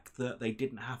fact that they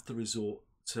didn't have to resort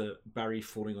to Barry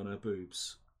falling on her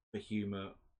boobs for humour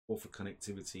or for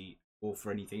connectivity or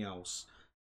for anything else,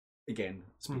 again,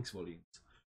 speaks volumes.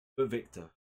 But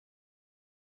Victor,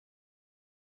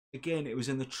 again, it was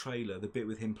in the trailer, the bit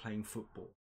with him playing football.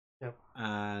 Yep.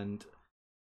 And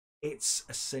it's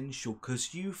essential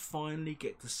because you finally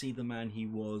get to see the man he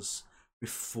was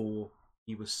before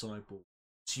he was Cyborg.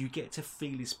 So you get to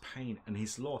feel his pain and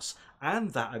his loss,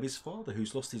 and that of his father,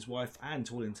 who's lost his wife and,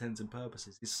 to all intents and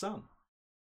purposes, his son.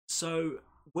 So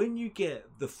when you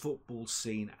get the football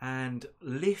scene and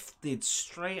lifted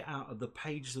straight out of the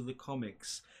pages of the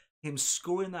comics, him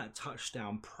scoring that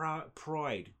touchdown,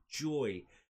 pride, joy,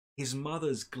 his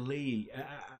mother's glee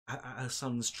at her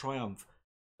son's triumph,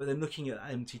 but then looking at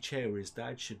that empty chair where his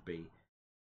dad should be,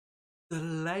 the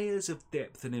layers of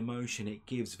depth and emotion it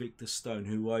gives Victor Stone,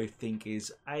 who I think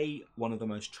is A, one of the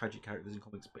most tragic characters in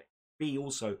comics, but B,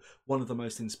 also one of the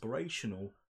most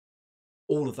inspirational.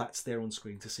 All of that's there on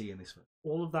screen to see in this film.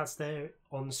 All of that's there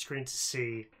on screen to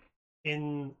see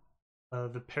in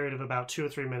the period of about 2 or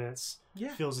 3 minutes.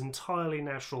 Yeah. Feels entirely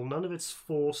natural. None of it's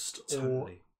forced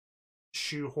or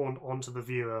shoehorned onto the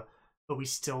viewer, but we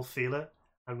still feel it,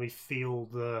 and we feel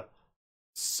the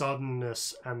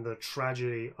suddenness and the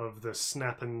tragedy of the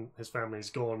snap and his family's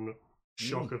gone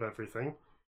shock of everything.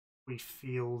 We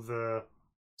feel the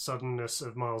suddenness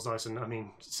of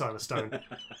Silas Stone.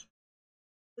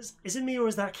 Is it me, or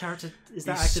is that character? Is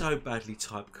that he's actor so badly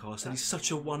typecast, and he's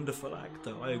such a wonderful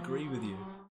actor. I agree with you.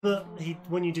 But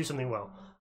when you do something well,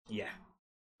 yeah,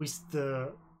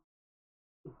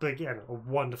 but again, a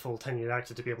wonderful tenured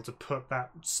actor to be able to put that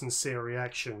sincere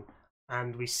reaction,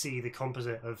 and we see the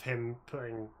composite of him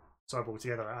putting Cyborg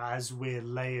together as we're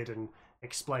layered and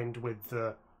explained with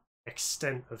the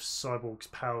extent of Cyborg's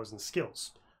powers and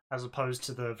skills, as opposed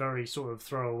to the very sort of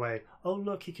throwaway, oh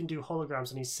look, he can do holograms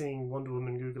and he's seeing Wonder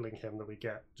Woman Googling him that we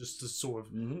get, just to sort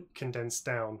of condense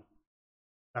down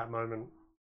that moment.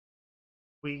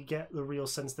 We get the real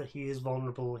sense that he is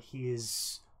vulnerable, he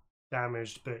is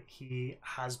damaged, but he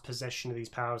has possession of these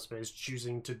powers, but is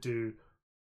choosing to do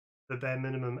the bare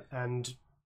minimum and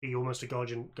be almost a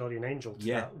guardian angel to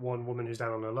that one woman who's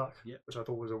down on her luck, which I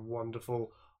thought was a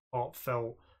wonderful,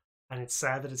 heartfelt, and it's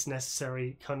sad that it's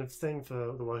necessary kind of thing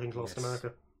for the working class in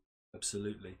America.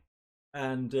 Absolutely.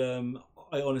 And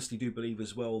I honestly do believe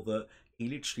as well that he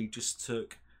literally just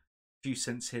took a few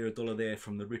cents here, a dollar there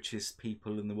from the richest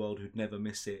people in the world who'd never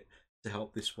miss it to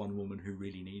help this one woman who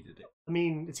really needed it. I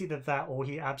mean, it's either that or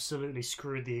he absolutely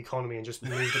screwed the economy and just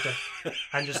moved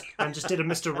and just did a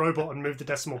Mr. Robot and moved the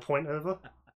decimal point over.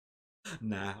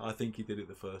 Nah, I think he did it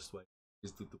the first way,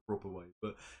 is the proper way.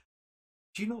 But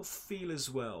do you not feel as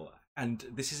well, and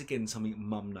this is again something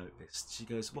Mum noticed, she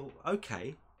goes, well,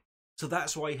 okay, so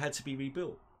that's why he had to be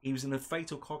rebuilt. He was in a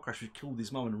fatal car crash which killed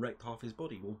his mum and wrecked half his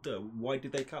body. Well, duh, why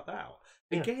did they cut that out?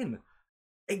 Again,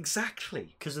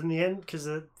 exactly. Because at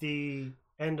the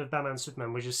end of Batman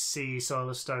Superman, we just see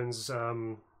Silas Stone's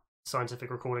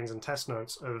scientific recordings and test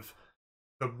notes of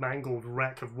the mangled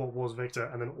wreck of what was Victor,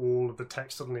 and then all of the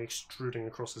text suddenly extruding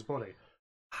across his body.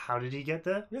 How did he get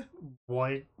there? Yeah.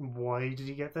 Why did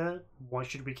he get there? Why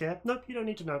should we care? Nope, you don't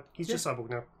need to know. He's just Cyborg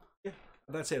now. Yeah,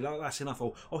 that's it. That's enough.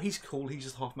 Oh, he's cool. He's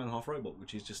just half man, half robot,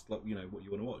 which is just like, what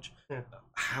you want to watch. Yeah.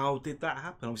 How did that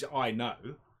happen? Obviously, I know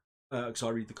because I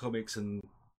read the comics, and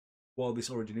while this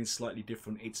origin is slightly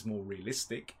different, it's more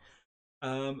realistic.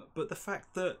 But the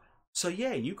fact that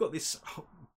you got this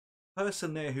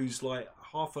person there who's like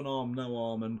half an arm, no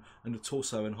arm, and a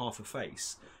torso and half a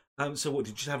face. So what,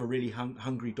 did you just have a really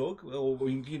hungry dog? Or,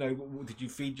 did you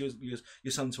feed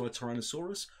your son to a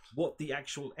Tyrannosaurus? What the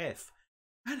actual F?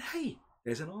 And hey,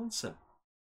 there's an answer.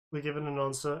 We're given an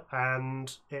answer,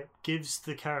 and it gives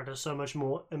the character so much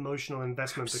more emotional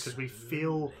investment. Absolutely. Because we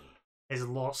feel his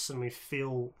loss and we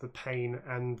feel the pain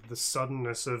and the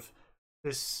suddenness of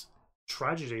this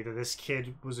tragedy, that this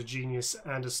kid was a genius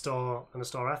and a star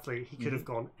athlete. He could have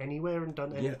gone anywhere and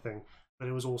done anything, but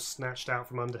it was all snatched out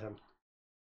from under him.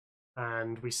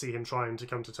 And we see him trying to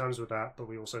come to terms with that, but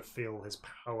we also feel his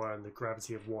power and the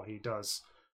gravity of what he does.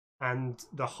 And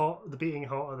the beating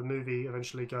heart of the movie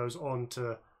eventually goes on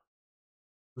to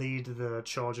lead the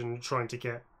charge in trying to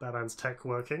get Batman's tech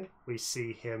working. We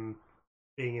see him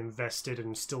being invested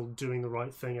and still doing the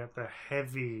right thing at the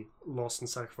heavy loss and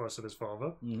sacrifice of his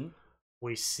father.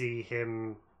 We see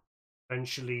him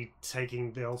eventually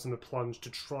taking the ultimate plunge to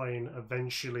try and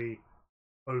eventually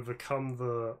overcome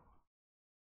the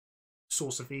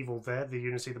source of evil there, the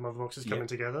unity, the mother boxes coming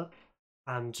together,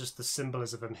 and just the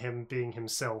symbolism of him being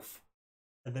himself,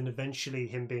 and then eventually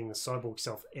him being the Cyborg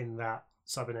self in that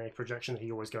cybernetic projection that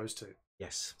he always goes to.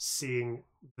 Yes. Seeing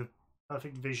the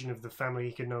perfect vision of the family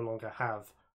he could no longer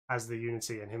have as the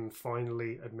Unity, and him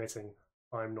finally admitting,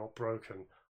 I'm not broken.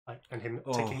 And him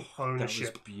taking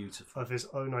ownership of his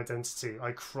own identity.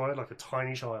 I cried like a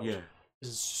tiny child. Yeah.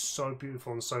 This is so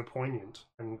beautiful and so poignant,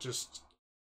 and just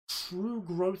true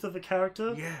growth of a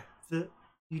character that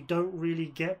you don't really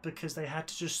get because they had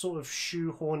to just sort of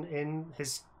shoehorn in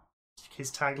his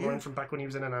tagline from back when he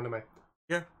was in an anime.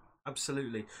 Yeah,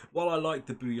 absolutely. While I liked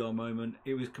the Booyah moment,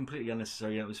 it was completely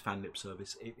unnecessary. It was fan lip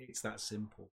service. It's that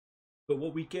simple. But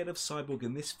what we get of Cyborg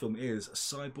in this film is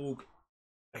Cyborg,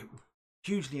 a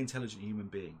hugely intelligent human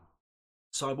being,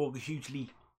 Cyborg, a hugely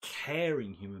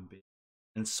caring human being,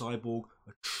 and Cyborg,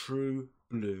 a true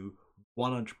blue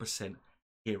 100%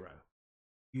 hero.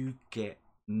 You get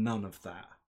none of that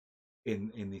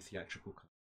in the theatrical cut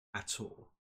at all.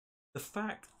 The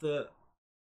fact that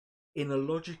in a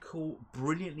logical,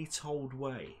 brilliantly told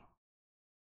way,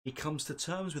 he comes to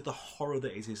terms with the horror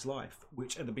that is his life,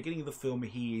 which at the beginning of the film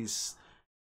he is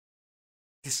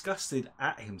disgusted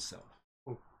at himself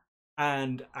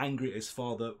and angry at his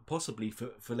father, possibly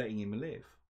for letting him live.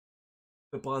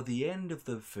 But by the end of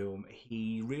the film,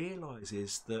 he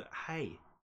realises that, hey,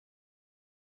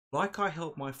 like I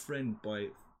helped my friend by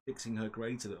fixing her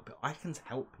grades a little bit, I can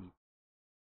help people.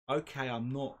 Okay, I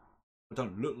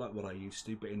don't look like what I used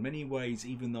to, but in many ways,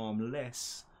 even though I'm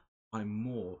less, I'm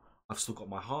more. I've still got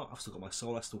my heart, I've still got my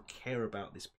soul, I still care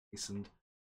about this place, and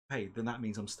hey, then that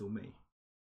means I'm still me.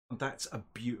 And that's a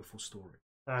beautiful story.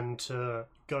 And to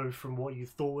go from what you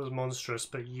thought was monstrous,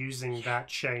 but using that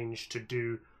change to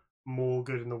do more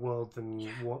good in the world than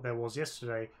what there was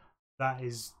yesterday, that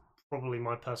is probably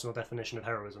my personal definition of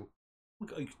heroism.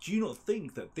 Do you not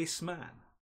think that this man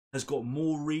has got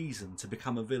more reason to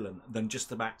become a villain than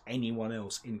just about anyone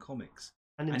else in comics?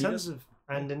 And in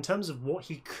terms of what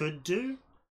he could do,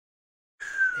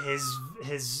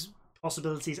 his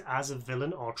possibilities as a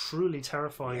villain are truly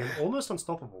terrifying and almost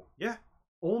unstoppable. Yeah.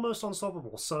 Almost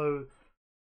unstoppable. So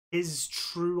his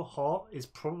true heart is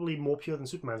probably more pure than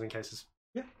Superman's in cases.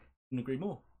 Yeah, I couldn't agree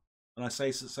more. And I say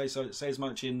as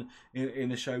much in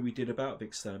the show we did about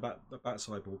Vic Stone, about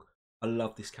Cyborg. I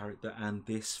love this character, and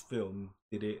this film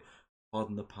did it,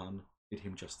 pardon the pun, did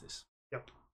him justice. Yep,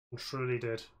 truly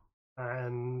did.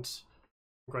 And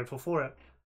I'm grateful for it.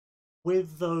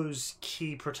 With those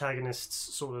key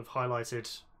protagonists sort of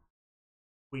highlighted,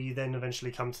 we then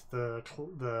eventually come to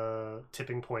the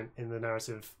tipping point in the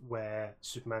narrative where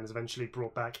Superman is eventually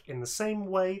brought back in the same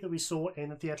way that we saw in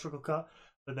the theatrical cut,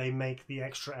 but they make the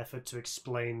extra effort to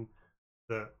explain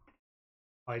that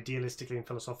idealistically and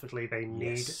philosophically they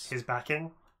need his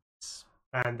backing,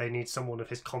 and they need someone of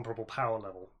his comparable power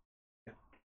level. Yeah.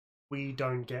 We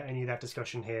don't get any of that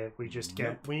discussion here. We just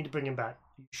get, we need to bring him back.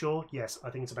 You sure? Yes,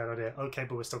 I think it's a bad idea. Okay,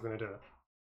 but we're still going to do it.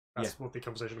 That's what the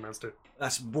conversation amounts to.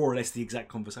 That's more or less the exact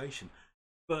conversation.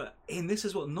 But in this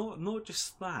as well, not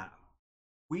just that,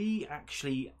 we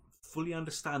actually fully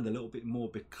understand a little bit more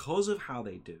because of how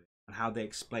they do it and how they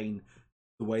explain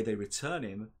the way they return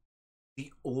him,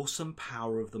 the awesome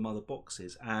power of the mother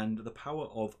boxes and the power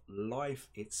of life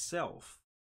itself.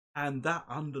 And that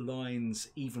underlines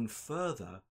even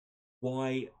further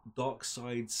why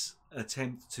Darkseid's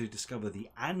attempt to discover the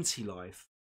anti-life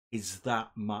is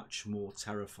that much more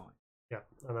terrifying. Yeah,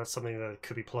 and that's something that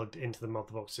could be plugged into the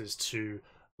mother boxes to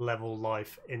level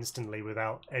life instantly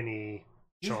without any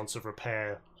chance of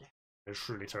repair in a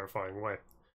truly terrifying way,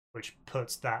 which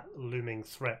puts that looming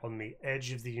threat on the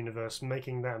edge of the universe,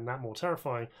 making them that more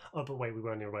terrifying. Oh, but wait, we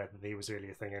weren't aware that he was really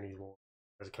a thing anymore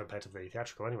as compared to the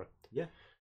theatrical anyway. Yeah.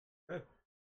 Oh.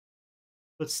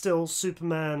 But still,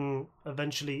 Superman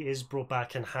eventually is brought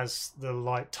back and has the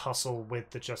light tussle with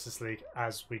the Justice League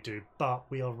as we do. But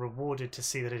we are rewarded to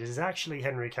see that it is actually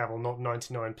Henry Cavill, not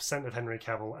 99% of Henry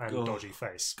Cavill and dodgy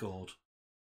face. God.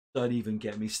 Don't even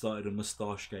get me started on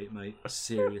Moustache-gate, mate.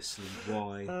 Seriously,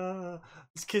 why?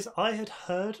 It's because I had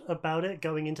heard about it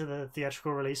going into the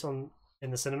theatrical release in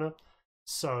the cinema.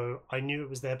 So I knew it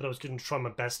was there, but I was going to try my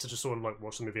best to just sort of like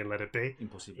watch the movie and let it be.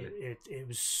 Impossible. It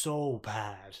was so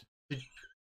bad.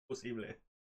 Possibly. It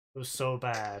was so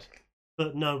bad.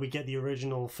 But no, we get the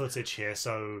original footage here,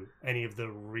 so any of the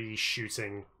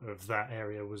reshooting of that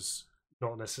area was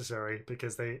not necessary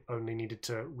because they only needed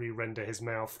to re-render his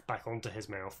mouth back onto his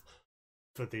mouth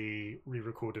for the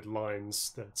re-recorded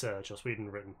lines that Joss Whedon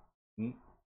had written.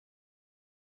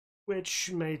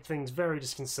 Which made things very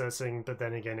disconcerting, but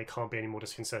then again, it can't be any more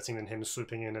disconcerting than him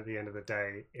swooping in at the end of the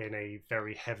day in a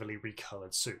very heavily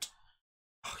recolored suit.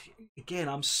 Again,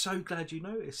 I'm so glad you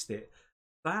noticed it.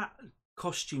 That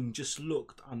costume just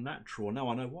looked unnatural. Now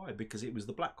I know why, because it was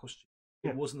the black costume.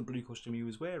 It wasn't the blue costume he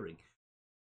was wearing.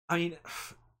 I mean,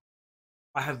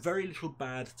 I have very little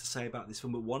bad to say about this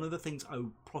film, but one of the things I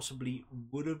possibly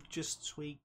would have just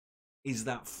tweaked is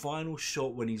that final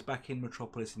shot when he's back in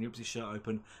Metropolis and he rips his shirt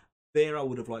open. There, I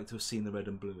would have liked to have seen the red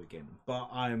and blue again, but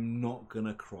I'm not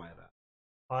gonna cry about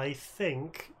it. I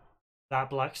think that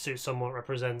black suit somewhat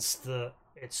represents that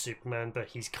it's Superman, but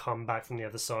he's come back from the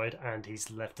other side and he's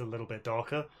left a little bit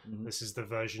darker. Mhm. This is the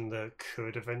version that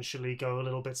could eventually go a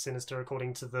little bit sinister,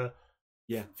 according to the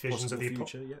visions of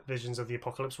the visions of the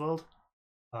Apocalypse world.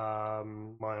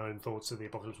 My own thoughts of the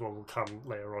Apocalypse world will come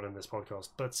later on in this podcast,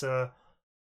 but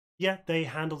yeah, they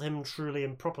handled him truly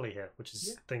and properly here, which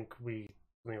is I think we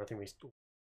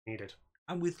needed,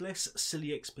 and with less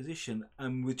silly exposition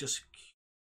and with just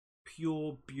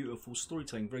pure beautiful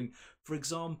storytelling. For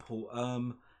example,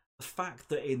 the fact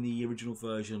that in the original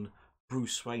version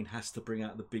Bruce Wayne has to bring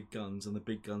out the big guns and the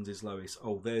big guns is Lois.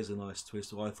 Oh, there's a nice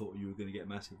twist. Oh, I thought you were going to get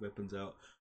massive weapons out.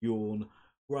 Yawn.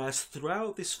 Whereas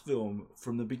throughout this film,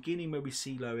 from the beginning where we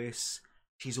see Lois,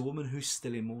 she's a woman who's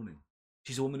still in mourning.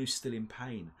 She's a woman who's still in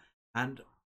pain. And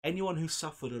anyone who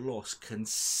suffered a loss can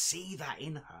see that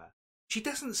in her. She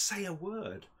doesn't say a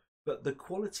word, but the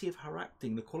quality of her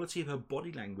acting, the quality of her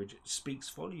body language speaks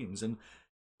volumes. And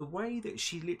the way that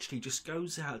she literally just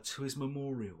goes out to his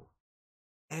memorial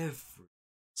every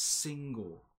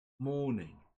single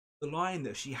morning, the line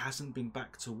that she hasn't been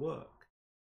back to work,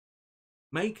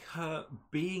 make her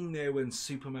being there when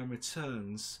Superman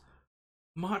returns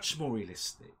much more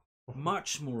realistic,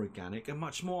 much more organic, and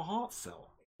much more heartfelt.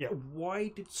 Yeah. Why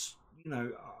did,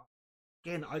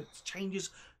 again, changes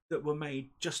that were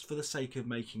made just for the sake of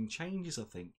making changes, I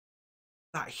think.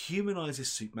 That humanises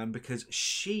Superman because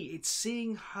it's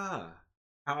seeing her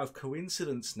out of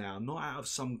coincidence now, not out of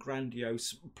some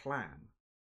grandiose plan,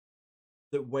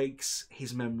 that wakes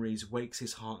his memories, wakes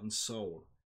his heart and soul.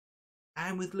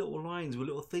 And with little lines, with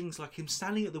little things like him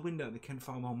standing at the window at the Kent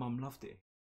farm, oh, Mum loved it.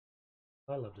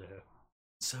 I loved it here.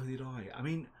 So did I. I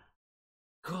mean,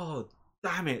 God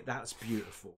damn it, that's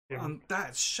beautiful. Yeah. And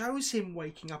that shows him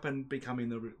waking up and becoming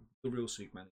the real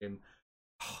Superman again.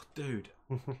 Oh, dude.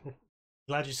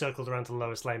 Glad you circled around to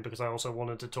Lois Lane, because I also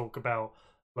wanted to talk about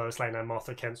Lois Lane and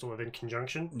Martha Kent sort of in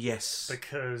conjunction. Yes.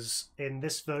 Because in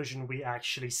this version, we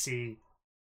actually see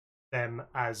them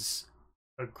as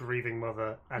a grieving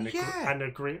mother and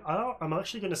I'm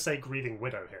actually going to say grieving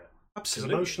widow here. Absolutely.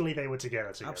 Because emotionally they were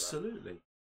together. Absolutely.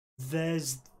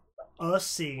 There's a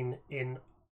scene in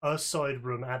a side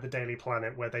room at the Daily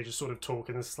Planet where they just sort of talk,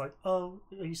 and it's like, oh,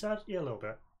 are you sad? Yeah, a little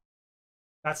bit.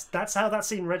 That's how that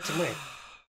scene read to me.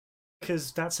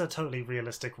 Because that's a totally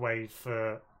realistic way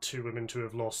for two women to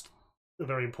have lost a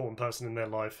very important person in their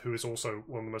life who is also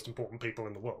one of the most important people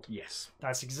in the world. Yes.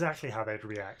 That's exactly how they'd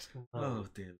react. Oh,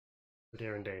 dear.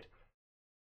 Dear indeed.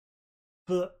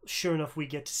 But sure enough, we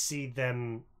get to see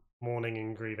them mourning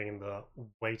and grieving and the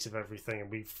weight of everything,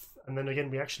 and then again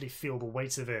we actually feel the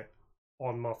weight of it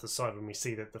on Martha's side when we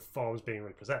see that the farm's being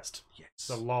repossessed. Yes.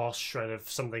 The last shred of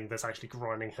something that's actually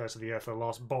grinding her to the earth, the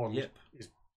last bond is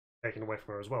taken away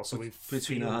from her as well. So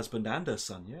between her husband and her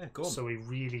son, go on. So we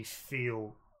really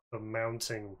feel the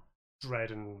mounting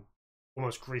dread and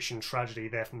almost Grecian tragedy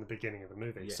there from the beginning of the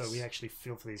movie. Yes. So we actually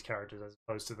feel for these characters as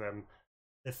opposed to them,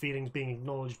 their feelings being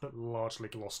acknowledged but largely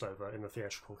glossed over in the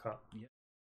theatrical cut. Yeah,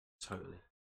 totally.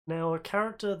 Now, a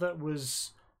character that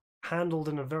was handled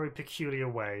in a very peculiar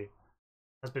way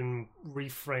has been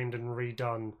reframed and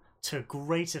redone to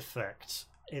great effect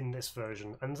in this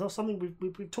version. And that's something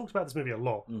we've talked about this movie a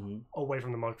lot away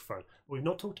from the microphone. We've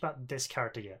not talked about this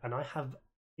character yet, and I have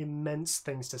immense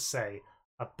things to say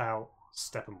about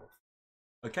Steppenwolf.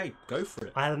 Okay, go for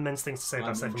it. I have immense things to say about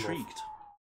I'm Steppenwolf. intrigued.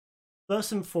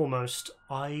 First and foremost,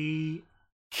 I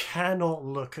cannot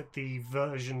look at the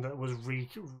version that was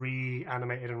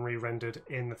reanimated and re-rendered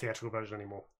in the theatrical version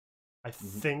anymore. I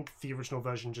think the original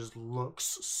version just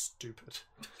looks stupid.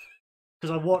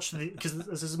 Because I watched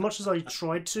because as much as I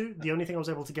tried to, the only thing I was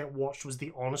able to get watched was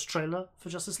the honest trailer for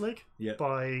Justice League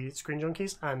by Screen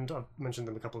Junkies, and I've mentioned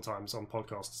them a couple of times on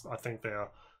podcasts. I think they are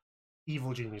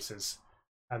evil geniuses,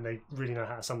 and they really know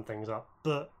how to sum things up.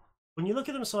 But when you look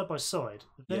at them side by side,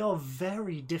 they are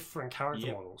very different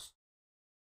character models.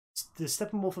 The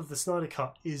Steppenwolf of the Snyder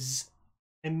Cut is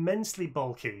immensely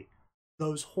bulky.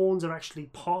 Those horns are actually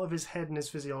part of his head and his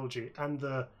physiology, and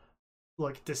the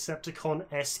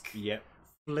Decepticon-esque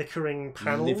flickering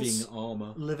panels,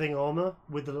 living armor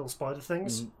with the little spider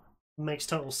things, makes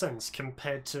total sense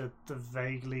compared to the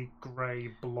vaguely grey,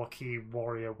 blocky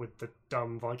warrior with the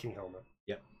dumb Viking helmet.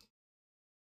 Yep.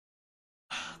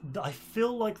 I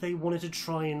feel like they wanted to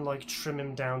try and like trim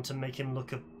him down to make him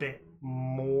look a bit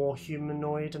more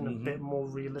humanoid and a bit more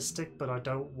realistic, but I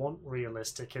don't want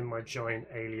realistic in my giant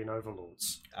alien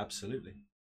overlords. Absolutely.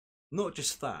 Not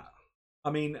just that. I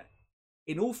mean,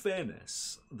 in all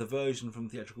fairness, the version from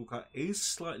theatrical cut is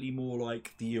slightly more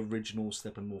like the original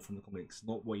Steppenwolf from the comics,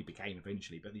 not what he became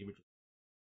eventually, but the original.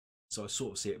 So I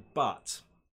sort of see it. But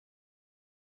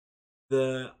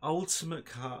the ultimate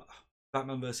cut,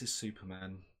 Batman vs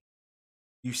Superman,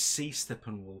 you see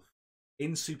Steppenwolf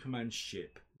in Superman's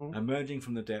ship, emerging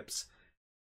from the depths,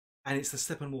 and it's the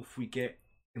Steppenwolf we get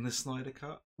in the Snyder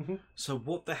cut. So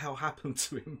what the hell happened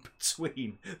to him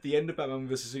between the end of Batman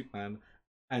vs Superman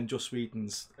and Joss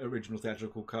Whedon's original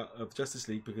theatrical cut of Justice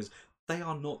League? Because they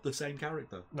are not the same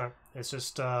character. No, it's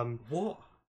just what?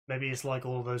 Maybe it's like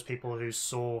all of those people who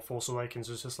saw Force Awakens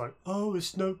was just like, oh,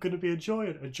 it's not going to be a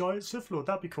giant Sith Lord.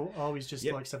 That'd be cool. Oh, he's just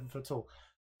like 7 foot tall.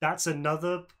 That's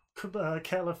another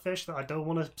kettle of fish that I don't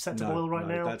want to set to boil right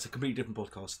now. That's a completely different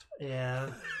podcast. Yeah,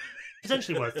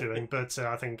 potentially worth doing, but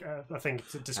I think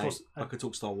to discuss. Hey, I could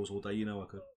talk Star Wars all day. You know I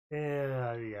could.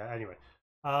 Yeah. Anyway,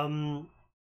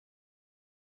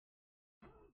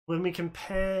 when we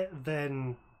compare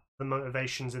then the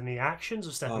motivations and the actions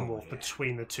of Steppenwolf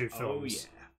between the two films,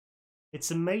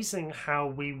 it's amazing how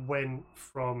we went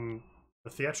from the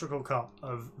theatrical cut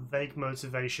of vague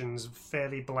motivations,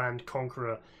 fairly bland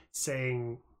Conqueror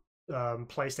saying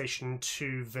PlayStation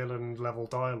 2 villain level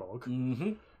dialogue.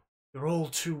 You're all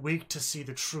too weak to see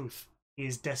the truth. He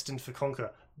is destined for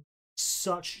Conqueror.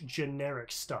 Such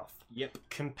generic stuff. Yep.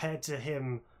 Compared to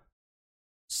him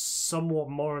somewhat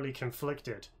morally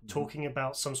conflicted, talking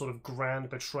about some sort of grand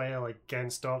betrayal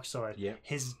against Darkseid. Yep.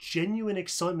 His genuine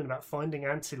excitement about finding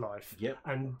Anti-Life, yep,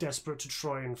 and desperate to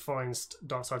try and find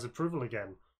Darkseid's approval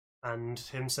again, and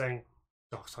him saying,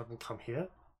 Darkseid will come here?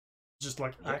 Just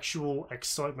like actual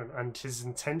excitement and his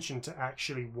intention to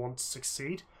actually want to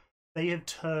succeed. They have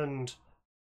turned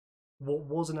what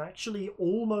was an actually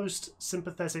almost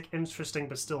sympathetic, interesting,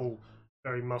 but still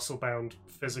very muscle-bound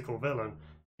physical villain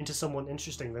into someone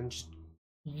interesting, then just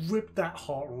ripped that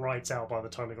heart right out by the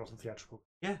time they got to the theatrical.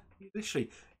 Yeah, literally.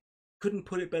 Couldn't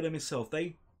put it better myself.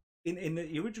 They, in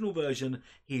the original version,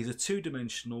 he's a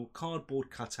two-dimensional, cardboard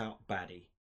cutout baddie.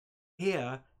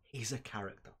 Here, he's a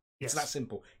character. It's that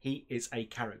simple. He is a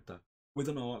character with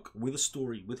an arc, with a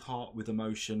story, with heart, with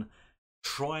emotion,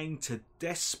 trying to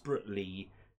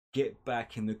desperately get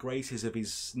back in the graces of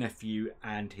his nephew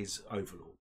and his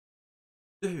overlord.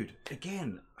 Dude,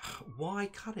 again, why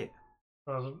cut it?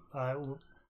 I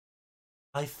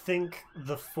think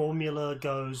the formula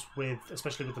goes with,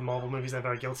 especially with the Marvel movies, they're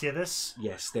very guilty of this.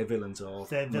 Yes, their villains are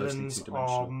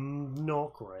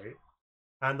not great.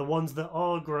 And the ones that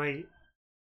are great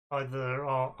either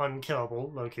are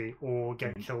unkillable, Loki, or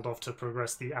get killed off to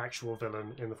progress the actual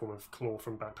villain in the form of Claw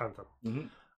from Black Panther.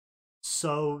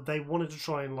 So they wanted to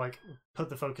try and like put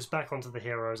the focus back onto the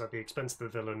heroes at the expense of the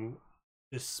villain,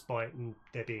 despite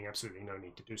there being absolutely no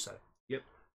need to do so. Yep.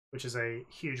 Which is a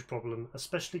huge problem,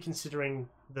 especially considering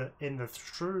that in the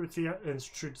true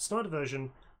Snyder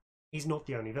version, he's not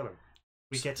the only villain.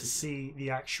 We get to see we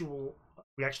actually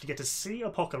get to see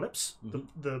Apocalypse,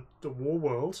 the war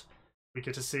world. We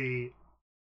get to see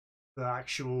the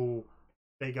actual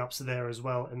big ups there as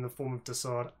well in the form of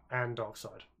Desaad and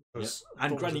Darkseid. Yep.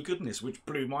 And Granny Goodness, which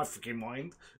blew my freaking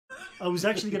mind. I was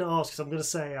actually going to ask, because I'm going to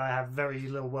say I have very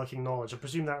little working knowledge. I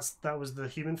presume that was the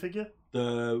human figure?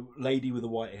 The lady with the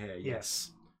white hair,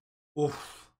 yes.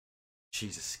 Oof.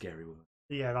 She's a scary woman.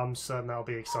 Yeah, I'm certain that'll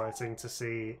be exciting to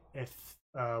see if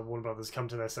Warner Brothers come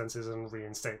to their senses and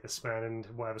reinstate this man in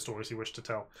whatever stories he wished to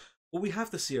tell. Well, we have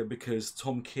to see her because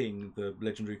Tom King, the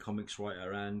legendary comics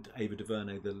writer, and Ava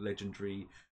DuVernay, the legendary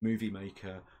movie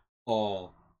maker, are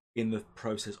in the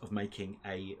process of making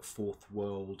a Fourth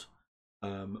World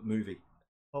movie.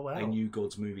 Oh wow! A New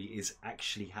Gods movie is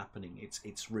actually happening.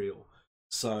 It's real.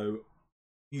 So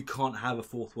you can't have a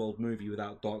Fourth World movie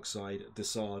without Darkseid,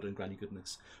 Desaad, and Granny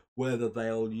Goodness. Whether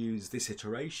they'll use this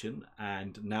iteration,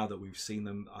 and now that we've seen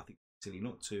them, I think it's silly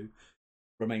not to,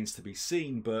 remains to be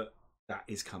seen. But that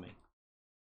is coming.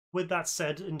 With that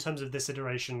said, in terms of this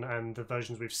iteration and the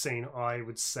versions we've seen, I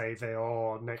would say they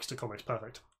are next to comics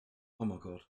perfect. Oh my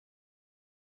god.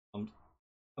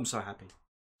 I'm so happy.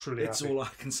 Truly it's happy. all I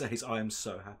can say is I am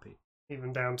so happy.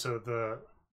 Even down to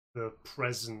the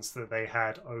presence that they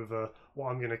had over what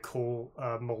I'm going to call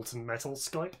molten metal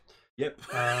Skype. Yep.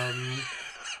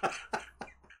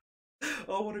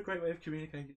 Oh, what a great way of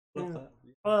communicating. Love that.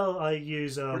 Well, I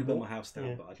use Probably burn my house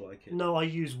down, but I'd like it. No, I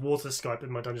use water Skype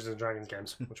in my Dungeons and Dragons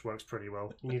games, which works pretty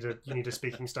well. You need a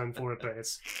speaking stone for it, but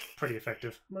it's pretty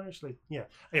effective. Well, actually, yeah.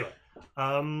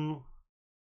 Anyway,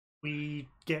 we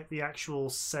get the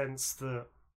actual sense that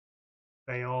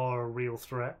they are a real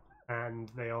threat and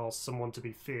they are someone to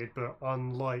be feared, but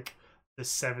unlike the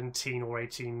 17 or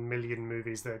 18 million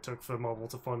movies that it took for Marvel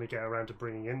to finally get around to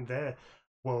bringing in their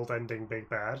world-ending big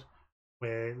bad,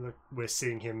 we're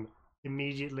seeing him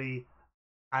immediately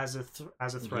as a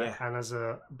threat and as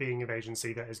a being of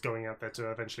agency that is going out there to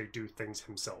eventually do things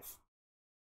himself.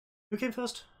 Who came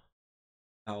first?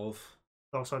 Of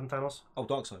Darkseid and Thanos? Oh,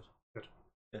 Darkseid. Good.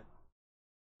 Yeah.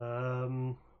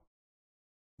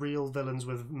 Real villains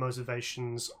with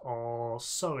motivations are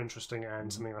so interesting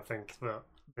and something I think that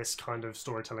this kind of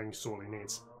storytelling sorely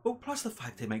needs. Well, plus the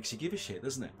fact it makes you give a shit,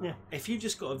 doesn't it? Yeah. If you've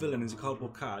just got a villain who's a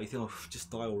cardboard cat, you think, oh, just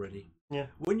die already. Yeah.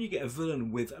 When you get a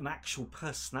villain with an actual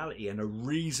personality and a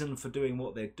reason for doing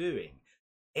what they're doing,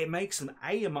 it makes them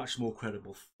A, a much more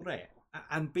credible threat,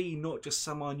 and B, not just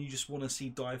someone you just want to see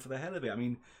die for the hell of it. I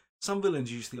mean, some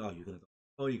villains you just think, oh, you're going to die.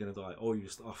 Oh, you're going to die. Or you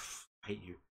just, oh, I hate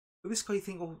you. But this guy, you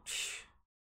think, oh,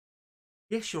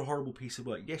 yes, you're a horrible piece of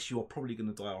work. Yes, you are probably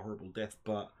going to die a horrible death,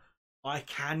 but I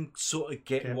can sort of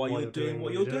get why you're doing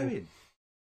what you're doing.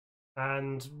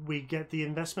 And we get the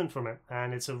investment from it,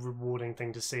 and it's a rewarding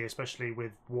thing to see, especially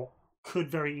with what could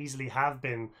very easily have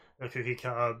been a cookie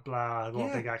cutter, blah, I've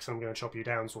got a big axe, I'm going to chop you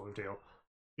down sort of deal.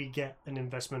 We get an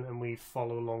investment and we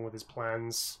follow along with his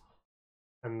plans,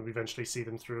 and we eventually see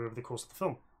them through over the course of the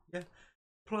film. Yeah.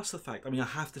 Plus the fact, I mean, I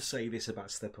have to say this about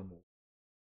Steppenwolf.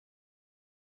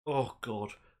 Oh,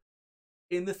 God.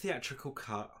 In the theatrical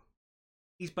cut,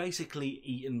 he's basically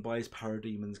eaten by his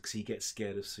parademons because he gets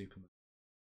scared of Superman.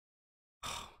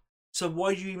 So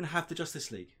why do you even have the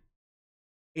Justice League?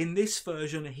 In this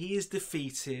version, he is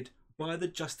defeated by the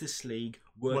Justice League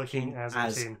working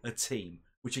as a team,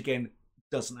 which again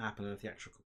doesn't happen in a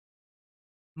theatrical.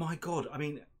 My God, I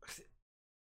mean,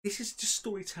 this is just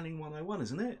storytelling 101,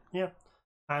 isn't it? Yeah,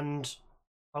 and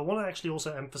I want to actually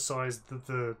also emphasize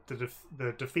the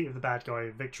defeat of the bad guy,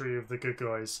 victory of the good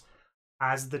guys,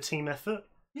 as the team effort.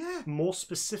 Yeah. More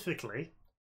specifically,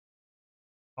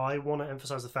 I want to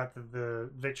emphasize the fact that the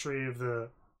victory of the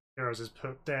heroes is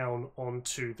put down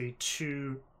onto the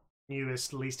two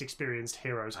newest, least experienced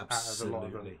heroes out of the lot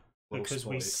of them. Because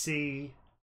we see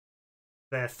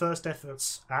their first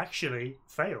efforts actually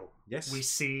fail. Yes. We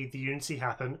see the unity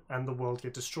happen and the world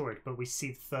get destroyed, but we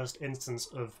see the first instance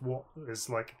of what is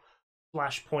like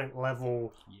Flashpoint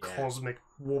level cosmic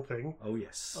warping. Oh,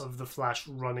 yes. Of the Flash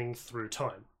running through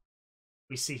time.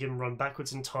 We see him run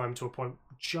backwards in time to a point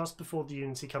just before the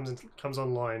Unity comes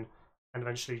online, and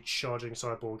eventually charging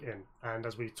Cyborg in. And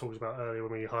as we talked about earlier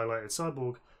when we highlighted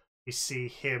Cyborg, we see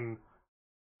him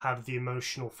have the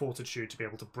emotional fortitude to be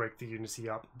able to break the Unity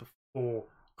up before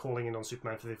calling in on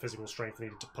Superman for the physical strength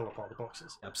needed to pull apart the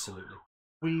boxes. Absolutely.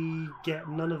 We get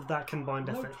none of that combined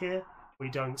effort here. We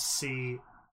don't see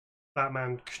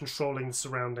Batman controlling the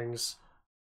surroundings,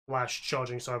 Flash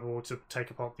charging Cyborg to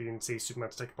take apart the Unity, Superman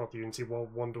to take apart the Unity, while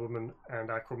Wonder Woman and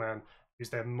Aquaman use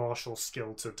their martial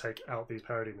skill to take out these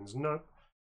parademons. No.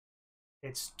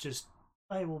 It's just,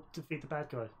 hey, we'll defeat the bad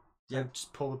guy. Yeah. And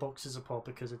just pull the boxes apart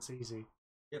because it's easy.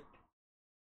 Yep.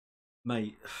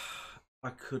 Mate, I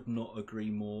could not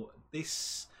agree more.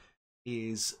 This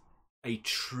is a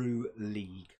true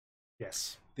league.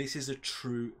 Yes. This is a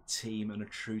true team and a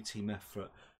true team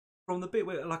effort. From the bit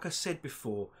where, like I said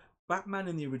before, Batman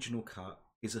in the original cut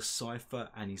is a cipher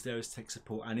and he's there as tech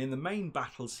support, and in the main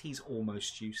battles he's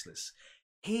almost useless.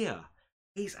 Here,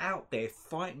 he's out there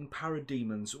fighting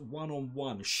parademons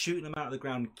one-on-one, shooting them out of the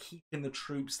ground, keeping the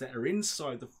troops that are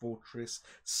inside the fortress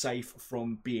safe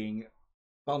from being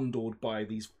bundled by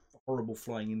these horrible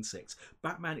flying insects.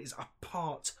 Batman is a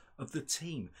part of the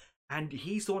team, and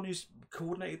he's the one who's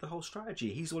coordinated the whole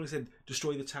strategy. He's the one who said,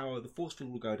 destroy the tower, the force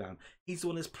field will go down. He's the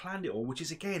one who's planned it all, which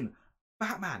is, again,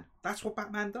 Batman. That's what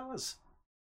Batman does.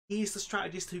 He's the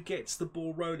strategist who gets the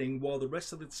ball rolling, while the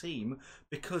rest of the team,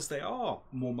 because they are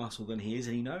more muscle than he is,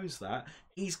 and he knows that,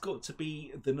 he's got to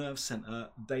be the nerve centre,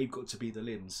 they've got to be the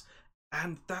limbs.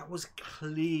 And that was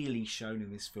clearly shown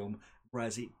in this film,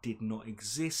 whereas it did not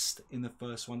exist in the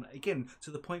first one. Again,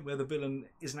 to the point where the villain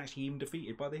isn't actually even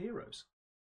defeated by the heroes.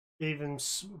 Even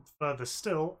further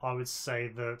still, I would say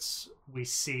that we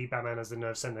see Batman as the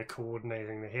nerve centre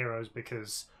coordinating the heroes,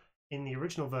 because in the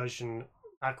original version,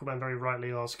 Aquaman very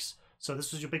rightly asks, so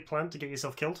this was your big plan to get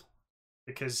yourself killed?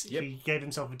 Because he gave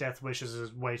himself a death wish as a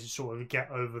way to sort of get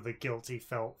over the guilt he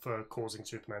felt for causing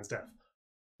Superman's death.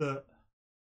 But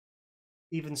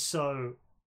even so,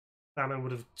 Batman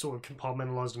would have sort of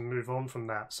compartmentalized and move on from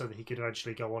that so that he could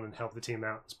eventually go on and help the team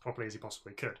out as properly as he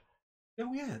possibly could.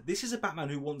 Oh yeah, this is a Batman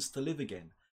who wants to live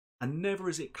again. And never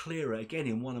is it clearer, again,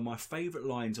 in one of my favourite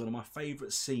lines, one of my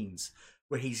favourite scenes,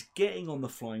 where he's getting on the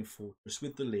Flying Fortress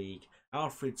with the League.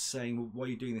 Alfred's saying, well, why are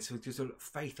you doing this? Just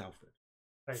faith, Alfred.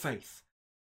 Faith.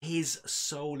 His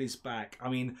soul is back. I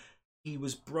mean, he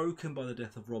was broken by the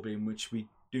death of Robin, which we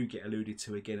do get alluded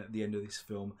to again at the end of this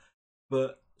film.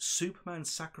 But Superman's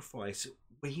sacrifice,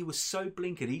 where he was so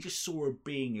blinkered, he just saw a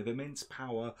being of immense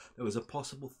power that was a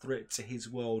possible threat to his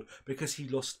world because he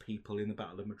lost people in the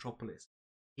Battle of Metropolis.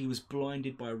 He was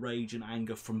blinded by rage and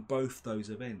anger from both those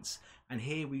events. And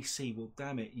here we see, well,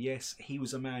 damn it, yes, he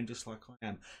was a man just like I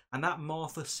am. And that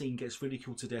Martha scene gets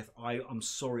ridiculed to death. I'm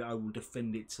sorry, I will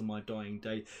defend it to my dying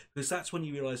day. Because that's when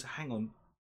you realise, hang on,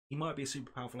 he might be a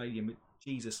super powerful alien, but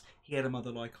Jesus, he had a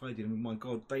mother like I did. And my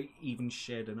God, they even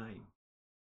shared a name.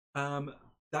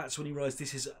 That's when you realise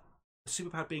this is a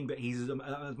superpowered being, but he's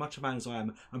as much a man as I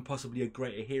am, and possibly a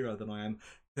greater hero than I am.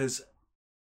 Because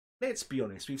let's be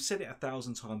honest, we've said it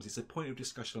 1,000 times, it's a point of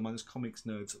discussion amongst comics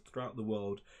nerds throughout the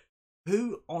world.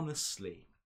 Who, honestly,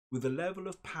 with the level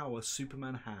of power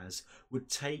Superman has, would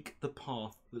take the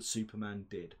path that Superman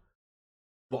did?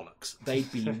 Bollocks.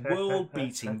 They'd be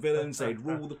world-beating villains, they'd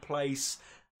rule the place,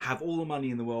 have all the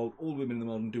money in the world, all the women in the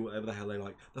world, and do whatever the hell they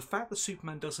like. The fact that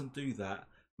Superman doesn't do that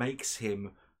makes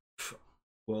him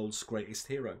world's greatest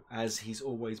hero, as he's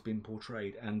always been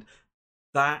portrayed. And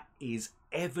that is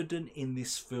evident in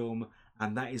this film,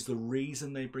 and that is the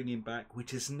reason they bring him back,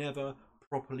 which is never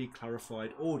properly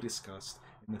clarified or discussed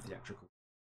in the theatrical.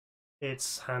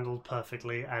 It's handled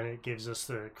perfectly, and it gives us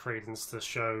the credence to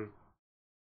show,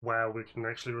 wow, we can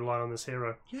actually rely on this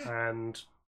hero. Yeah. And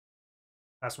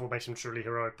that's what makes him truly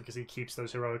heroic, because he keeps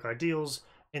those heroic ideals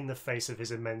in the face of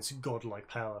his immense godlike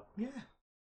power. Yeah.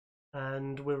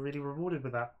 And we're really rewarded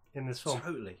with that in this film.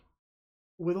 Totally.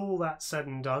 With all that said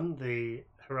and done, the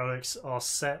heroics are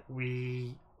set.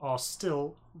 We are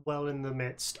still well in the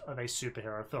midst of a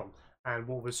superhero film. And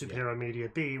what would superhero media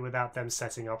be without them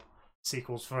setting up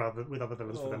sequels with other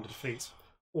villains for them to defeat?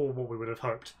 Or what we would have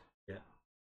hoped. Yeah.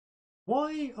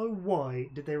 Why, oh why,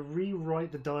 did they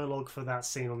rewrite the dialogue for that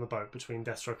scene on the boat between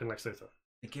Deathstroke and Lex Luthor?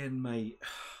 Again, mate,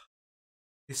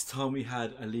 this time we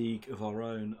had a league of our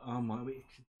own. Oh my,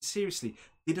 seriously,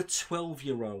 did a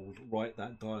 12-year-old write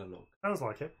that dialogue? Sounds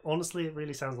like it. Honestly, it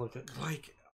really sounds like it.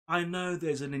 Like, I know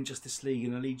there's an Injustice League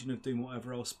and a Legion of Doom,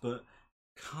 whatever else, but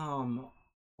come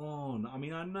on. I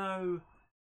mean, I know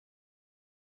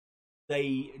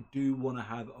they do want to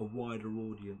have a wider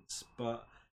audience, but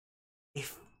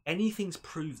if anything's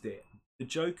proved it, the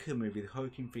Joker movie, the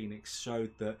Joaquin Phoenix,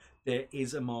 showed that there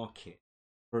is a market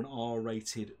for an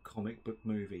R-rated comic book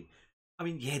movie. I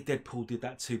mean, yeah, Deadpool did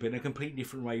that too, but in a completely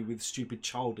different way with stupid,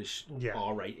 childish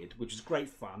R-rated, which is great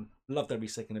fun. Loved every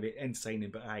second of it,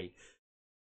 entertaining, but hey,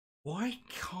 why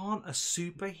can't a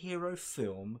superhero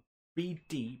film be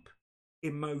deep,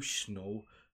 emotional,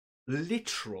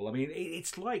 literal? I mean,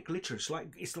 it's like literature.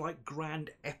 It's like grand,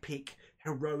 epic,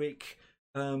 heroic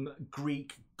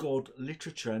Greek god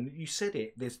literature. And you said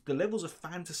it. There's the levels of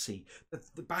fantasy,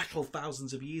 the battle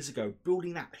thousands of years ago,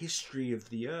 building that history of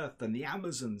the Earth and the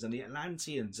Amazons and the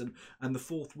Atlanteans and the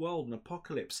Fourth World and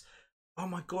Apocalypse. Oh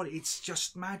my God, it's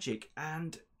just magic.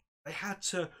 And they had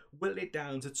to whittle it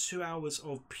down to 2 hours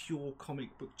of pure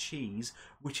comic book cheese,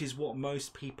 which is what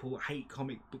most people hate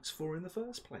comic books for in the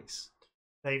first place.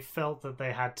 They felt that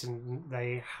they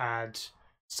had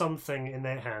something in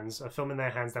their hands, a film in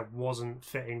their hands that wasn't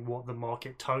fitting what the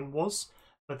market tone was,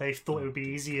 but they thought it would be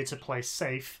easier to play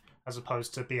safe as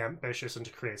opposed to be ambitious and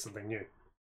to create something new.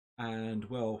 And,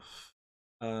 well,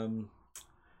 that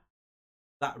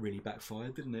really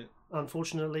backfired, didn't it?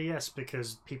 Unfortunately, yes,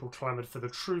 because people clamoured for the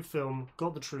true film,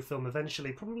 got the true film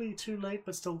eventually, probably too late,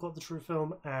 but still got the true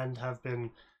film, and have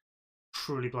been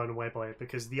truly blown away by it.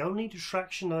 Because the only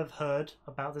detraction I've heard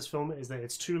about this film is that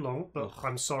it's too long, but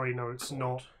I'm sorry, no, it's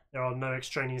not. There are no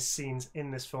extraneous scenes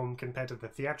in this film compared to the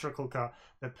theatrical cut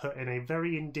that put in a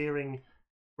very endearing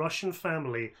Russian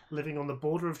family living on the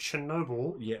border of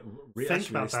Chernobyl. Yeah, think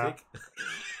about that.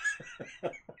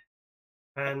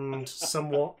 And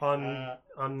somewhat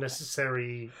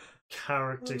unnecessary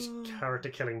character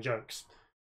killing jokes.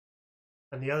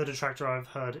 And the other detractor I've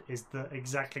heard is that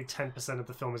exactly 10% of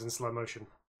the film is in slow motion.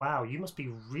 Wow, you must be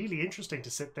really interesting to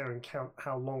sit there and count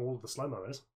how long all the slow-mo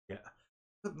is. Yeah.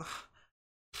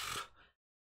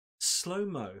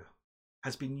 Slow-mo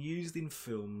has been used in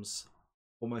films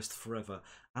almost forever.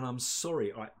 And I'm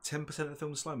sorry, all right, 10% of the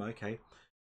film is slow-mo, okay.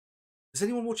 Does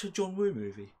anyone watch a John Woo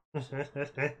movie?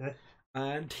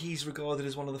 and he's regarded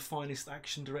as one of the finest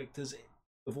action directors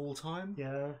of all time.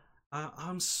 Yeah.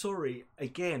 I'm sorry.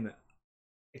 Again,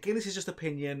 this is just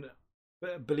opinion.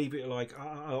 But believe it, like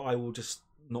I will just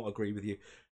not agree with you.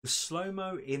 The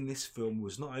slow-mo in this film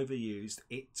was not overused.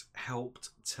 It helped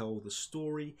tell the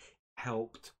story,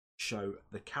 helped show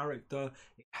the character,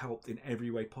 it helped in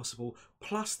every way possible.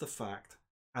 Plus the fact,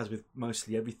 as with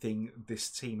mostly everything this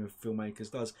team of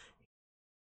filmmakers does,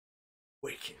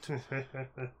 wicked.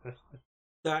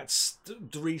 That's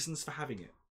the reasons for having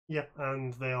it. Yeah,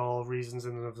 and they are reasons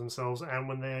in and of themselves. And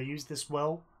when they are used this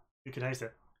well, you can taste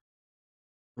it.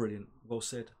 Brilliant, well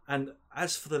said. And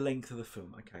as for the length of the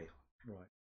film, okay, right.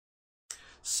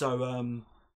 So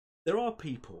there are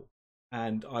people,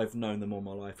 and I've known them all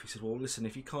my life, who said, well, listen,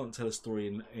 if you can't tell a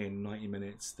story in 90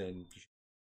 minutes, then you should.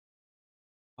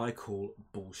 I call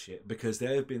bullshit, because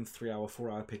there have been 3-hour,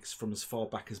 4-hour picks from as far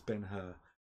back as Ben-Hur.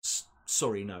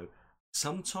 Sorry, no.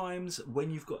 Sometimes when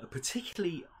you've got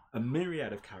particularly a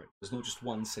myriad of characters, not just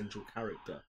one central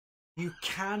character, you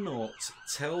cannot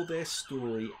tell their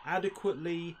story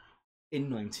adequately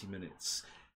in 90 minutes.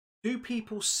 Do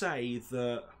people say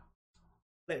that...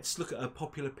 Let's look at a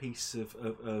popular piece of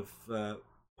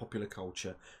popular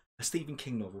culture. A Stephen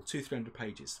King novel, 200-300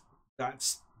 pages.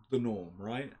 That's the norm,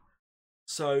 right?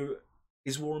 So,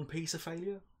 is War and Peace a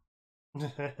failure?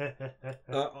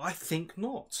 I think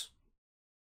not.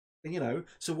 You know,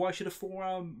 so why should a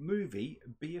 4-hour movie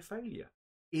be a failure?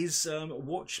 Is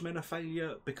Watchmen a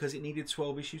failure because it needed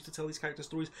 12 issues to tell these character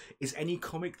stories? Is any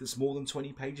comic that's more than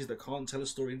 20 pages that can't tell a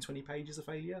story in 20 pages a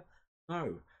failure?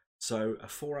 No. So a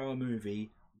 4-hour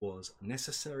movie was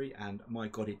necessary, and my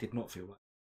God, it did not feel like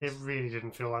it. Really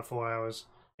didn't feel like 4 hours.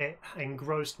 It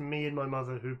engrossed me and my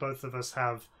mother, who both of us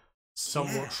have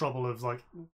somewhat trouble of like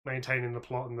maintaining the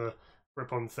plot and the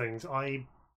grip on things. I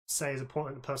say as a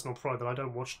point of personal pride that I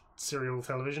don't watch serial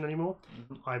television anymore.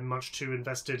 I'm much too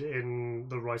invested in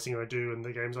the writing I do and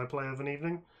the games I play of an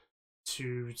evening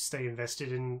to stay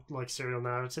invested in like serial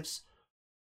narratives.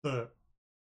 But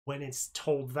when it's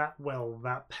told that well,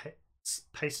 that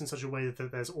paced in such a way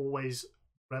that there's always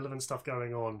relevant stuff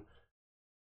going on,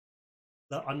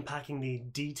 that unpacking the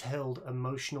detailed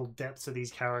emotional depths of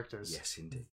these characters. Yes,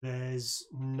 indeed. There's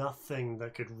nothing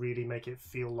that could really make it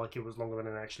feel like it was longer than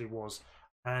it actually was.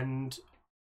 And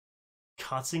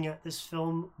cutting at this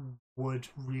film would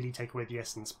really take away the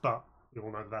essence, but we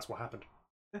all know that that's what happened.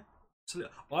 Yeah,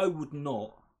 absolutely. I would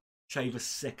not shave a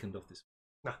second of this.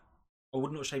 Nah. I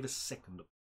would not shave a second of it.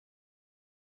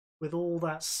 With all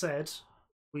that said,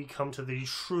 we come to the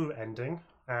true ending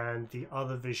and the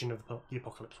other vision of the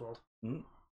apocalypse world.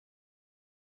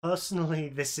 Personally,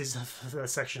 this is a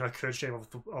section I could shave off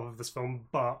of this film,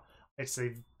 but it's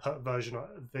a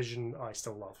vision I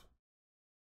still love.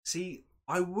 See,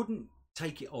 I wouldn't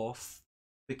take it off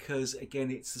because, again,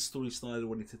 it's the story Snyder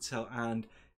wanted to tell, and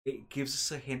it gives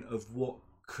us a hint of what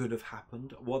could have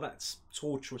happened. While that's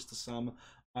torturous to some,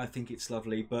 I think it's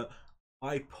lovely, but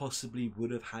I possibly would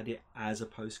have had it as a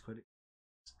post-credit.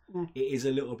 It is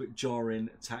a little bit jarring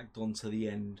tacked onto the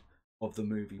end of the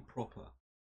movie proper.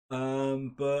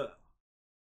 But,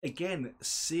 again,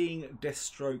 seeing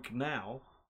Deathstroke now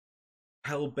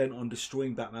hell-bent on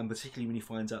destroying Batman, particularly when he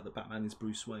finds out that Batman is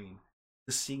Bruce Wayne,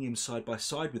 just seeing him side by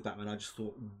side with Batman, I just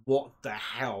thought, what the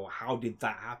hell? How did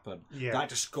that happen? Yeah. That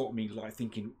just got me like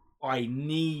thinking, I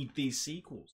need these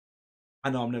sequels.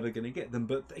 I know I'm never going to get them,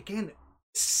 but again,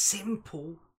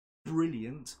 simple,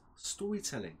 brilliant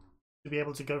storytelling. To be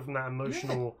able to go from that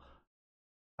emotional,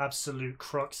 absolute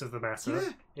crux of the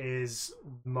matter is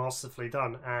masterfully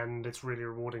done, and it's really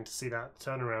rewarding to see that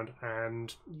turnaround.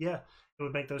 And yeah, it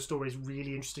would make those stories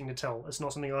really interesting to tell. It's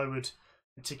not something I would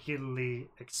particularly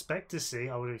expect to see.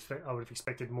 I would have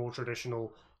expected more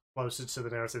traditional, closer to the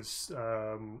narrative's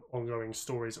ongoing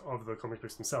stories of the comic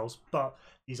books themselves. But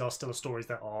these are still stories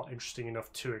that are interesting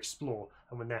enough to explore,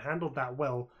 and when they're handled that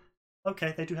well,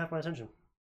 okay, they do have my attention.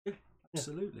 Yeah,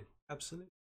 absolutely, absolutely.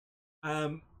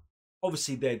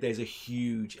 Obviously, there's a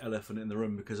huge elephant in the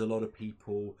room because a lot of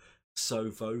people are so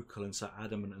vocal and so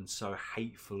adamant and so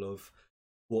hateful of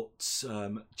what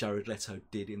Jared Leto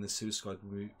did in the Suicide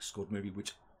Squad movie,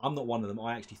 which I'm not one of them.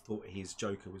 I actually thought his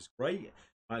Joker was great.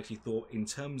 I actually thought, in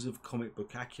terms of comic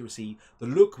book accuracy, the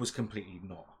look was completely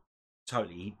not.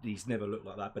 Totally, he's never looked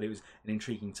like that, but it was an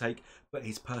intriguing take. But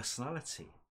his personality,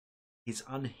 his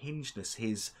unhingedness,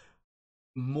 his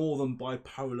more than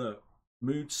bipolar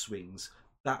mood swings,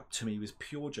 that to me was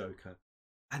pure Joker.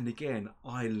 And again,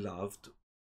 I loved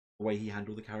the way he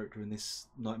handled the character in this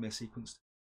nightmare sequence.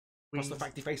 Plus the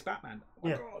fact he faced Batman. Oh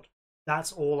my God.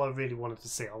 That's all I really wanted to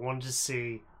see. I wanted to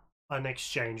see an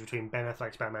exchange between Ben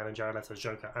Affleck's Batman and Jared Leto's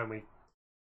Joker, and we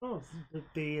Oh, the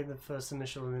B in the first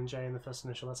initial and then J in the first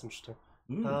initial. That's interesting.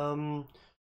 Mm.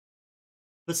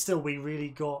 But still, we really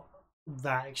got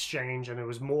that exchange, and it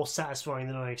was more satisfying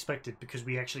than I expected because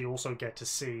we actually also get to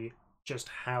see just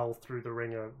how through the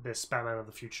ringer this Batman of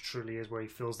the future truly is, where he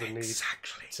feels the need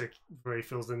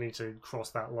to cross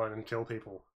that line and kill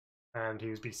people, and he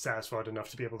would be satisfied enough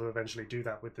to be able to eventually do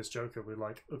that with this Joker. We're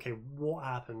like, okay, what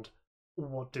happened?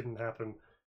 What didn't happen?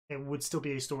 It would still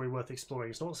be a story worth exploring.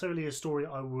 It's not necessarily a story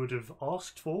I would have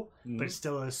asked for, but it's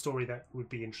still a story that would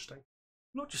be interesting.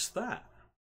 Not just that.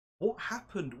 What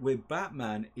happened with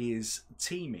Batman is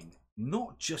teaming,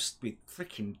 not just with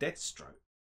freaking Deathstroke,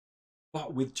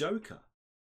 but with Joker.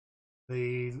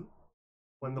 When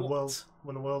the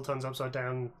world turns upside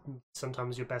down,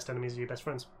 sometimes your best enemies are your best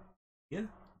friends. Yeah,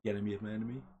 the enemy of my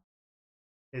enemy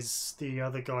is the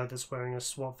other guy that's wearing a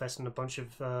SWAT vest and a bunch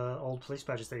of old police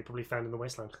badges that he probably found in the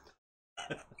wasteland.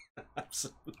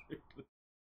 Absolutely.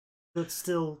 But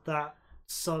still, that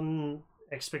sun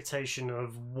expectation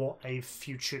of what a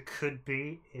future could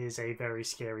be is a very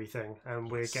scary thing, and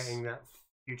we're getting that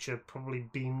future probably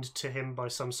beamed to him by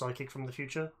some psychic from the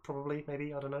future. Probably,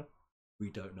 maybe, I don't know. We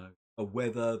don't know. Or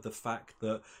whether the fact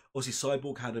that obviously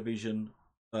Cyborg had a vision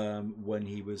when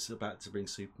he was about to bring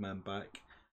Superman back.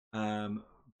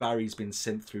 Barry's been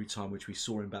sent through time, which we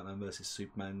saw in Batman vs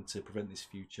Superman, to prevent this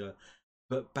future.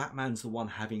 But Batman's the one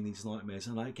having these nightmares,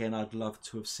 and again, I'd love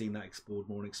to have seen that explored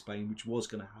more and explained, which was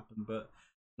going to happen, but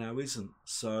now isn't.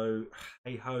 So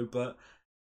hey ho. But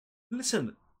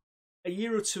listen, a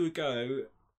year or two ago,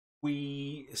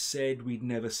 we said we'd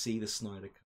never see the Snyder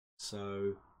Cut.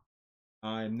 So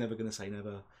I'm never going to say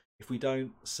never. If we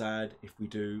don't, sad. If we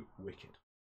do, wicked.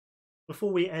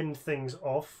 Before we end things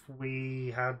off,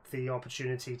 we had the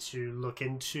opportunity to look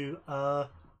into a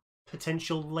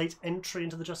potential late entry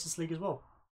into the Justice League as well.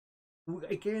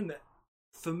 Again,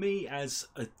 for me, as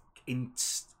an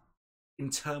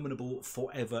interminable,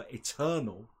 forever,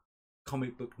 eternal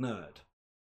comic book nerd,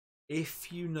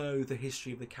 if you know the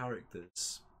history of the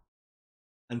characters,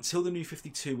 until the New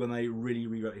 52, when they really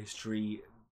rewrote history,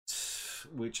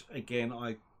 which again